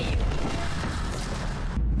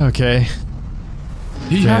 Okay.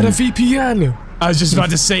 He had a VPN. I was just about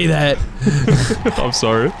to say that. I'm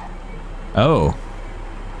sorry. Oh.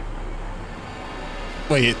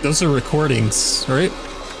 Wait, those are recordings, right?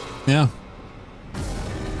 Yeah.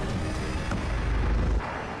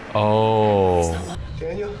 Oh.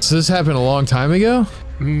 So this happened a long time ago?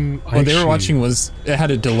 What they were watching was it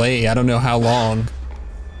had a delay. I don't know how long.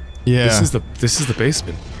 Yeah. This is the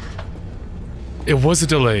basement. It was a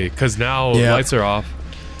delay because now lights are off.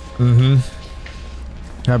 Mm-hmm.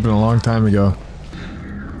 Happened a long time ago.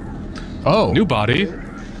 Oh. New body.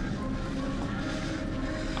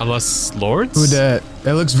 Unless Lawrence? Who that?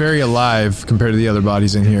 That looks very alive compared to the other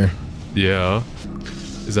bodies in here. Yeah.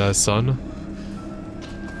 Is that his son?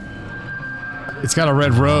 It's got a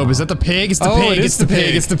red robe. Is that the pig? It's the pig. It's the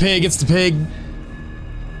pig. It's the pig. It's the pig.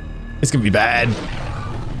 It's gonna be bad.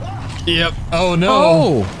 Yep. Oh no.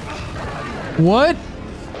 Oh. What?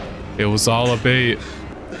 It was all a bait.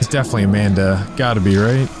 It's definitely Amanda. Gotta be,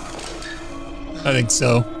 right? I think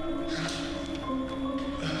so.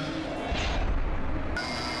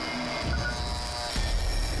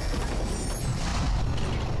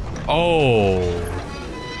 Oh.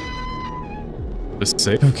 This is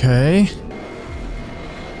safe. Okay.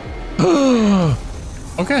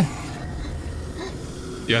 Okay.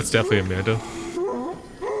 Yeah, it's definitely Amanda.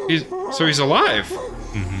 So he's alive.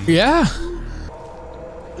 Mm-hmm. Yeah.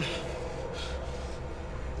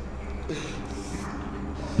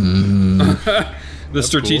 The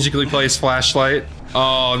strategically placed flashlight.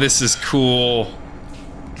 Oh, this is cool.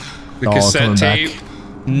 The cassette tape. Back.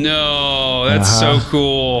 No, that's so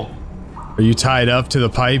cool. Are you tied up to the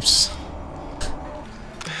pipes?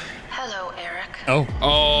 Hello, Eric. Oh.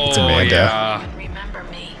 Oh, it's Amanda. Yeah. Remember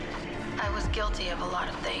me? I was guilty of a lot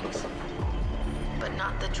of things, but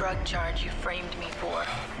not the drug charge you framed me for.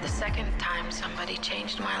 The second time somebody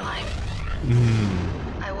changed my life.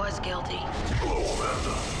 I was guilty.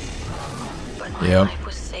 But my life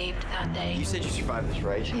was saved that day. You said you survived this,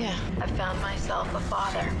 right? Yeah. I found myself a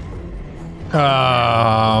father.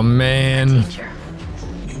 Oh, man.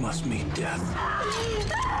 You must meet death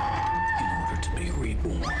in order to be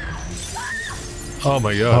reborn. Oh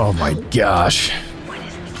my god. Oh my gosh. What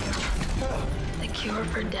is the cure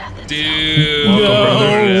for death itself? Dude.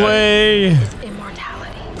 No way. Is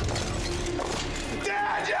immortality.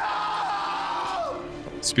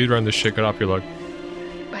 Speedrun this shit, get off your luck.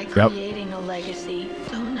 By creating a legacy,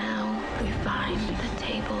 so now we find the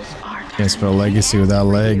tables are Can't spell legacy without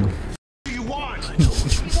leg. You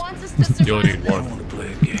only need one.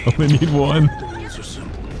 Only need one. The rules are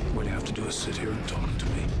simple. What you have to do is sit here and talk to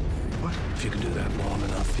me. If you can do that long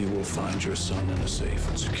enough, you will find your son in a safe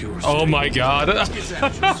and secure state. Oh my god. He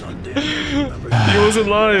wasn't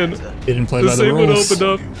lying. He didn't play by the safe would rules. open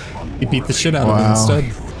up. He beat the shit out of him instead.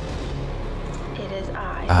 It is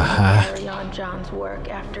I who carry on John's work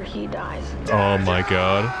after he dies. Oh my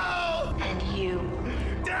god. And you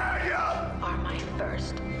are my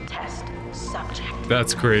first test subject.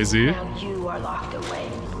 That's crazy. Now you are locked away.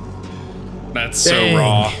 That's so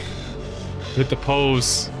raw. Hit the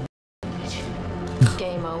pose.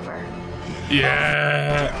 Game over.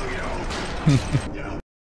 Yeah.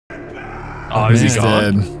 Oh, is he He's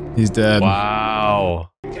gone? dead. He's dead.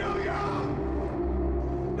 Wow.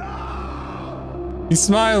 He's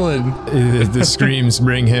smiling. The screams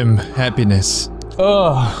bring him happiness.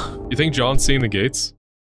 Oh. You think John's seeing the gates?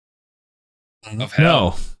 Of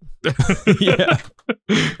hell. No. Yeah.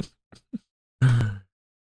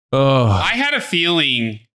 Oh. I had a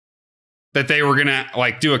feeling that they were gonna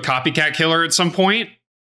like do a copycat killer at some point,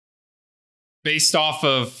 based off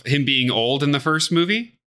of him being old in the first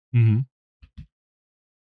movie. Mm-hmm.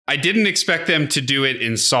 I didn't expect them to do it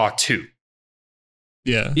in Saw 2.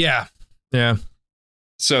 Yeah. Yeah. Yeah.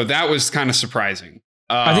 So that was kind of surprising.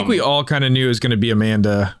 I think we all kind of knew it was going to be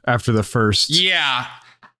Amanda after the first. Yeah.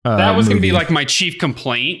 That was going to be movie. like my chief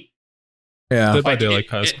complaint. Yeah. Did by Daylight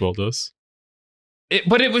has spoiled us.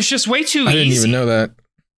 But it was just way too easy. I didn't even know that.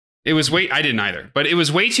 It was I didn't either. But it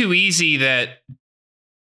was way too easy that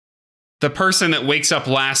the person that wakes up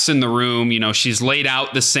last in the room, you know, she's laid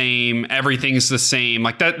out the same, everything's the same.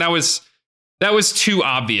 Like that was too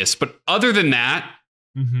obvious. But other than that,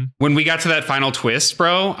 when we got to that final twist,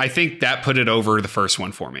 bro, I think that put it over the first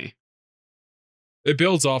one for me. It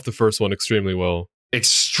builds off the first one extremely well.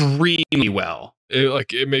 Extremely well.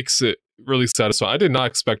 It makes it really satisfying. I did not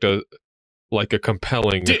expect a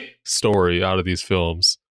compelling story out of these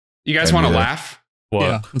films. You guys want to laugh? What?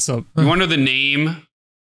 Yeah. What's up? You want to know the name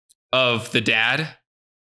of the dad?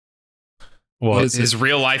 What is his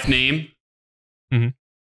real life name?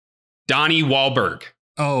 Donnie Wahlberg.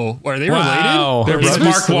 Oh, are they related? He's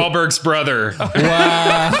Mark Wahlberg's brother. Wow.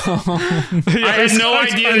 I had no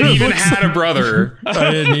idea that he even had a brother.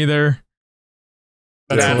 I didn't either.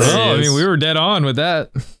 I mean, we were dead on with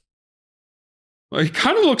that. He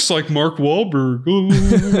kind of looks like Mark Wahlberg.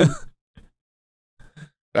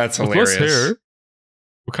 That's hilarious. With less hair.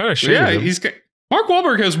 What kind of shade? Yeah, Mark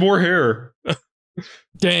Wahlberg has more hair.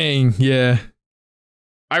 Dang, yeah.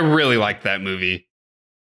 I really like that movie.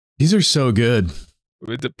 These are so good.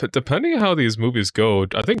 Depending on how these movies go,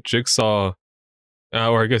 I think Jigsaw,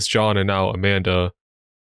 or I guess John and now Amanda,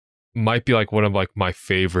 might be like one of like my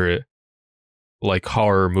favorite like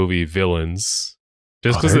horror movie villains.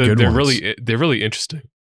 Just because they're really interesting.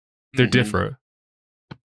 They're different.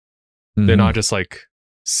 They're not just like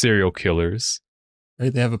serial killers.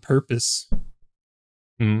 Right? They have a purpose.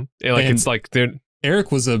 Yeah, like it's like they're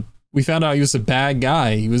Eric we found out he was a bad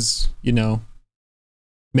guy. He was, you know,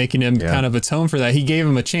 making him kind of atone for that. He gave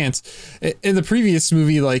him a chance. In the previous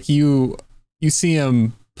movie, like you see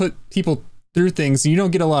him put people through things and you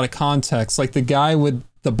don't get a lot of context. Like the guy with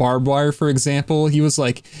the barbed wire, for example, he was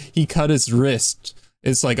like, he cut his wrist.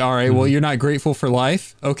 It's like, all right, well, you're not grateful for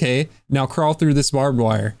life. Okay, now crawl through this barbed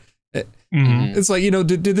wire. It's like, you know,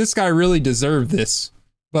 did this guy really deserve this?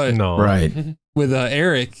 But no. Right. With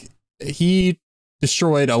Eric, he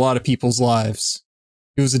destroyed a lot of people's lives.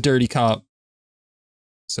 He was a dirty cop.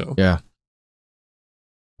 So yeah.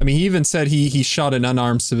 I mean, he even said he shot an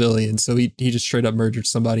unarmed civilian, so he just straight up murdered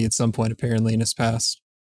somebody at some point, apparently, in his past.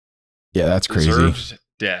 Yeah, that's crazy. Deserved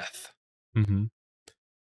death.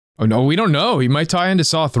 Oh no, we don't know. He might tie into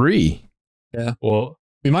Saw 3. Yeah. Well,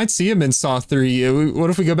 we might see him in Saw 3. What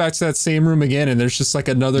if we go back to that same room again and there's just like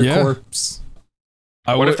another corpse?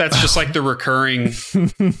 What if that's just like the recurring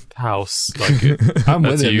house? Like I'm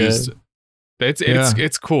with it, man.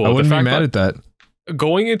 It's cool. I wouldn't be mad at that.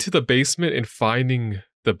 Going into the basement and finding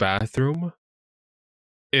the bathroom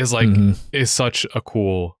is like is such a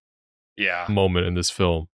cool moment in this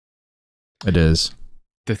film. It is.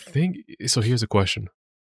 The thing. So here's a question.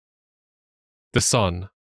 The son,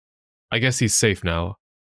 I guess he's safe now.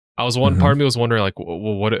 I was part of me was wondering, like,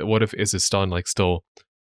 what if is his son like still?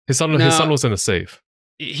 His son was in the safe.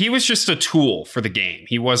 He was just a tool for the game.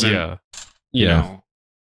 He wasn't. You know.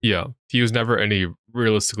 Yeah, he was never any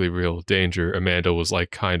realistically real danger. Amanda was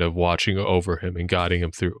like kind of watching over him and guiding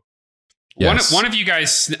him through. Yes. One of you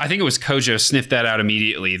guys, I think it was Kojo, sniffed that out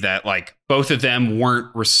immediately. That like both of them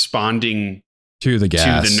weren't responding to the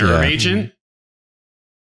gas, to the nerve agent,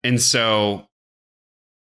 and so.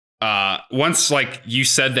 Once like you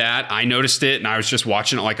said that, I noticed it and I was just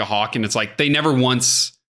watching it like a hawk, and it's like they never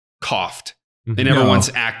once coughed. They never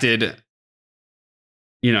once acted,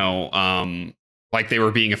 you know, like they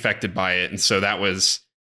were being affected by it. And so that was,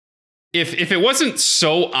 if it wasn't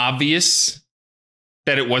so obvious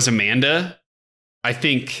that it was Amanda, I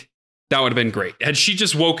think that would have been great. Had she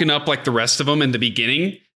just woken up like the rest of them in the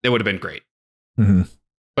beginning, that would have been great.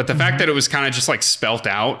 But the fact that it was kind of just like spelt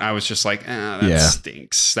out, I was just like, that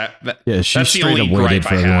stinks. That she that's straight the only up waited gripe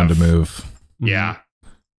for I everyone have. to move. Yeah.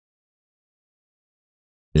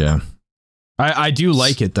 Yeah. I do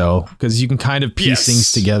like it though, because you can kind of piece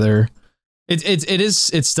things together.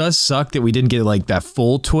 It does suck that we didn't get like that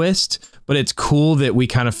full twist, but it's cool that we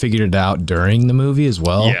kind of figured it out during the movie as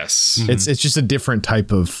well. Yes. It's just a different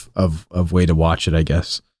type of way to watch it, I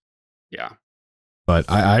guess. Yeah. But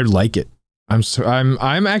I like it.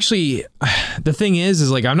 I'm actually, the thing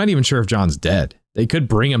is like, I'm not even sure if John's dead. They could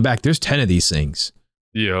bring him back. There's 10 of these things.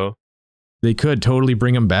 Yeah. They could totally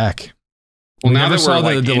bring him back. Well, we now never that saw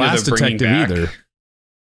we're like the last detective either.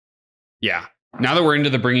 Yeah. Now that we're into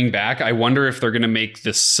the bringing back, I wonder if they're going to make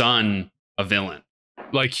the son a villain.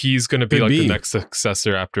 Like he's going to be the next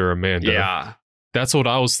successor after Amanda. Yeah. That's what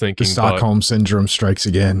I was thinking. The Stockholm syndrome strikes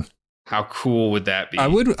again. How cool would that be? I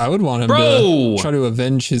would want him to try to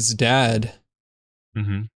avenge his dad.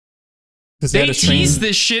 They teased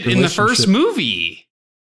this shit in the first movie.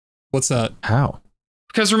 What's that? How?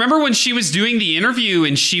 Because remember when she was doing the interview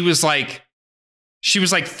and she was like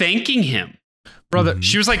thanking him. Brother.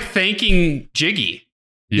 She was like thanking Jiggy.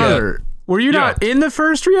 Yeah. Brother, were you not in the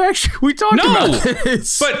first reaction? We talked about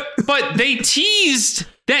this. But they teased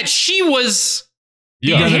that she was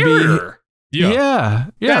the gonna inheritor. Yeah.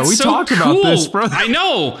 That's we so talked cool. about this, brother. I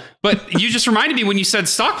know, but you just reminded me when you said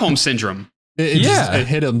Stockholm syndrome. It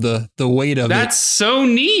hit him the weight of That's so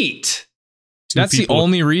neat. That's the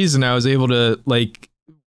only reason I was able to like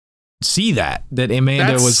see that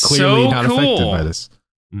Amanda was clearly not affected by this.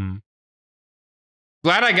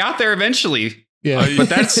 Glad I got there eventually. Yeah, but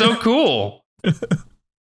that's so cool.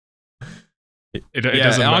 It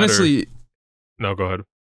doesn't honestly matter. No, go ahead.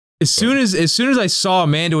 As soon as I saw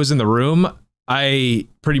Amanda was in the room, I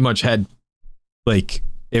pretty much had like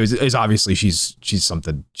it was obviously she's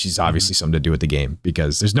obviously something to do with the game,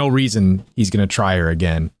 because there's no reason he's gonna try her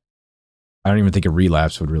again. I don't even think a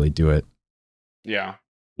relapse would really do it. Yeah.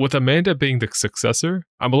 With Amanda being the successor,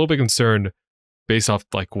 I'm a little bit concerned based off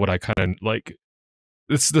like what I kind of like.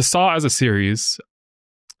 It's the Saw as a series.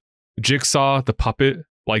 Jigsaw, the puppet,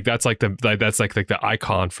 like that's like the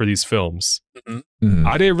icon for these films.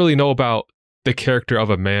 I didn't really know about the character of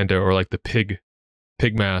Amanda or like the pig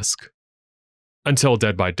mask until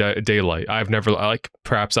Dead by Daylight. I've never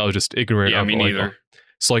perhaps I was just ignorant. Yeah, me neither.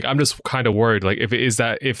 So like I'm just kind of worried like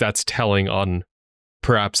if that's telling on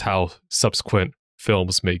perhaps how subsequent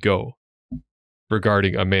films may go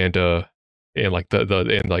regarding Amanda and like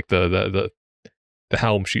the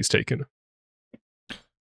helm she's taken.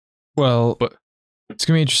 Well, but it's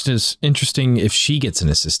gonna be interesting if she gets an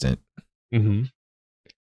assistant.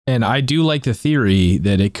 And I do like the theory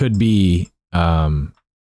that it could be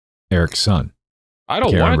Eric's son. I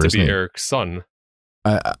don't want it to be Eric's son.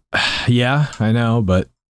 Yeah, I know, but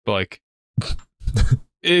like,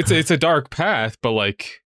 it's a dark path. But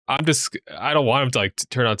like, I don't want him to like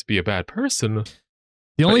turn out to be a bad person.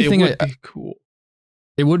 The only thing would be cool.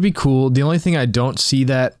 It would be cool. The only thing I don't see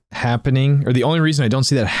that happening, or the only reason I don't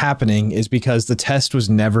see that happening, is because the test was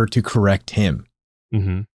never to correct him.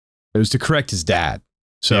 Mm-hmm. It was to correct his dad.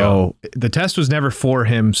 So the test was never for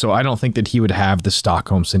him. So I don't think that he would have the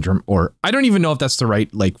Stockholm syndrome, or I don't even know if that's the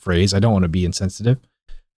right like phrase. I don't want to be insensitive.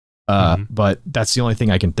 But that's the only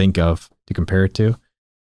thing I can think of to compare it to.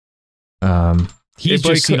 He's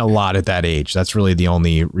just seen a lot at that age. That's really the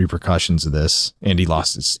only repercussions of this. And he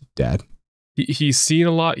lost his dad. He's seen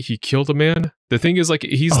a lot. He killed a man. The thing is, like,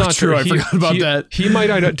 he's not true. I forgot about that. He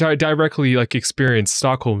might directly like experience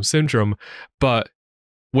Stockholm syndrome, but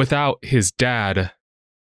without his dad,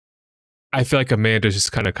 I feel like Amanda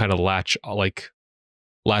just kind of latch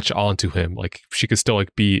onto him. Like she could still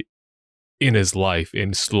like be in his life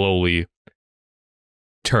and slowly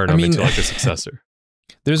turn him into like a successor.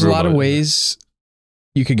 There's a lot of ways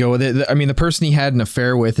you could go with it. I mean, the person he had an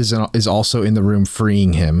affair with is also in the room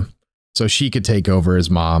freeing him, so she could take over as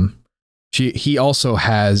mom. He also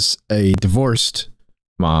has a divorced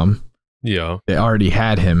mom. Yeah, they already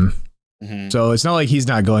had him, so it's not like he's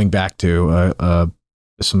not going back to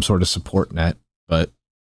some sort of support net, but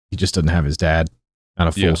he just doesn't have his dad on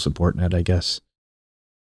a full support net, I guess.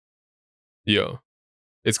 Yeah,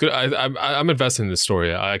 it's good. I'm invested in this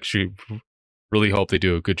story. I actually really hope they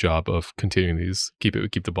do a good job of continuing these.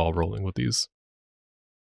 Keep the ball rolling with these.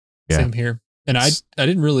 Yeah. Same here. And I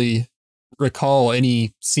didn't really recall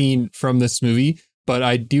any scene from this movie, but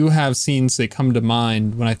I do have scenes that come to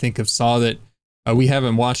mind when I think of Saw that we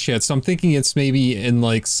haven't watched yet. So I'm thinking it's maybe in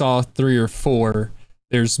like Saw 3 or 4.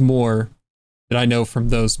 There's more that I know from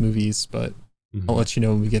those movies, but I'll let you know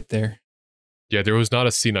when we get there. Yeah, there was not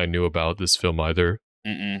a scene I knew about this film either.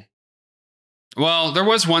 Well, there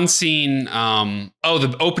was one scene.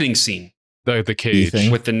 The opening scene. The cage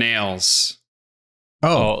with the nails.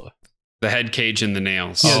 Oh, the head cage and the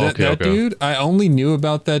nails. Yeah, that dude. I only knew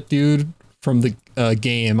about that dude from the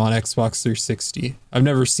game on Xbox 360. I've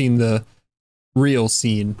never seen the real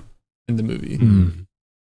scene in the movie.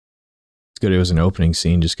 It's good. It was an opening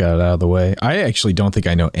scene. Just got it out of the way. I actually don't think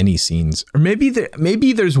I know any scenes, or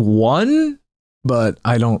maybe there's one, but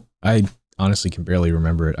I honestly can barely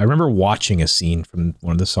remember it. I remember watching a scene from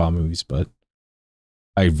one of the Saw movies, but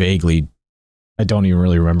I don't even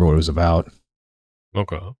really remember what it was about.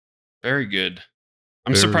 Okay. Very good.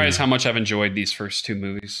 I'm surprised how much I've enjoyed these first two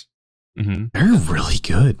movies. They're really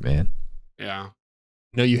good, man. Yeah.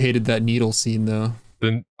 No, you hated that needle scene though.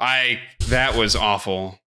 That was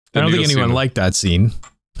awful. I don't think anyone liked that scene.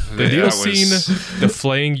 The needle scene, the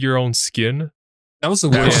flaying your own skin. That was the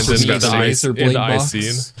worst. And then the razor blade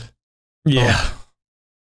scene. Yeah.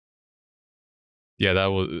 Yeah, that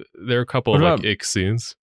was. There are a couple of like ick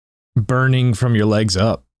scenes. Burning from your legs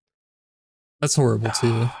up. That's horrible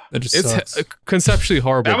too. That just sucks. Conceptually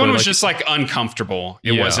horrible. That one was just like uncomfortable.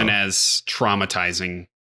 It wasn't as traumatizing.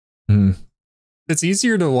 It's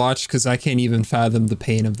easier to watch because I can't even fathom the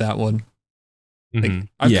pain of that one. Like,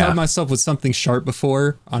 I've cut myself with something sharp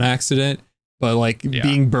before on accident, but like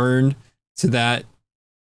being burned to that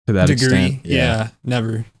degree, extent,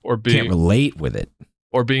 never. Or can't relate with it.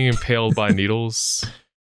 Or being impaled by needles.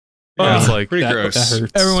 It's like pretty gross. That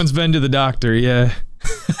hurts. Everyone's been to the doctor, yeah.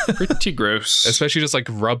 Pretty gross. Especially just like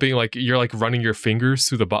rubbing, like you're like running your fingers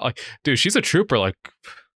through the body. Like, dude, she's a trooper. Like,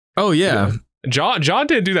 oh yeah. John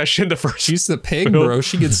didn't do that shit in the first. She's the pig, bro.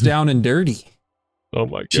 She gets down and dirty. Oh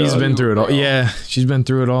my god. She's been through it all. Yeah, she's been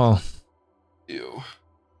through it all. Ew.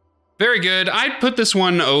 Very good. I'd put this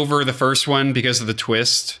one over the first one because of the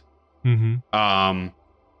twist.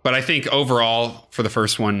 But I think overall for the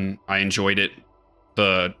first one, I enjoyed it.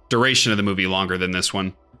 The duration of the movie longer than this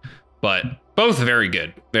one, but both very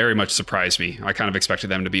good. Very much surprised me. I kind of expected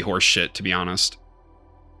them to be horse shit, to be honest.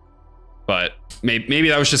 But maybe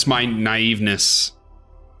that was just my naiveness.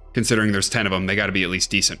 Considering there's 10 of them, they got to be at least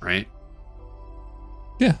decent, right?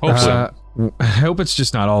 Yeah, hope so. I hope it's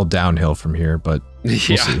just not all downhill from here, but we'll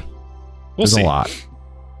see. There's a lot.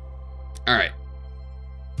 All right.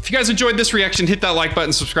 If you guys enjoyed this reaction, hit that like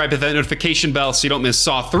button, subscribe, hit that notification bell so you don't miss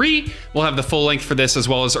Saw 3. We'll have the full length for this as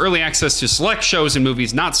well as early access to select shows and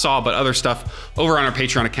movies, not Saw, but other stuff over on our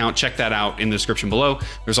Patreon account. Check that out in the description below.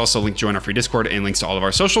 There's also a link to join our free Discord and links to all of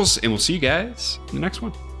our socials, and we'll see you guys in the next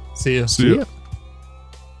one. See ya. See ya.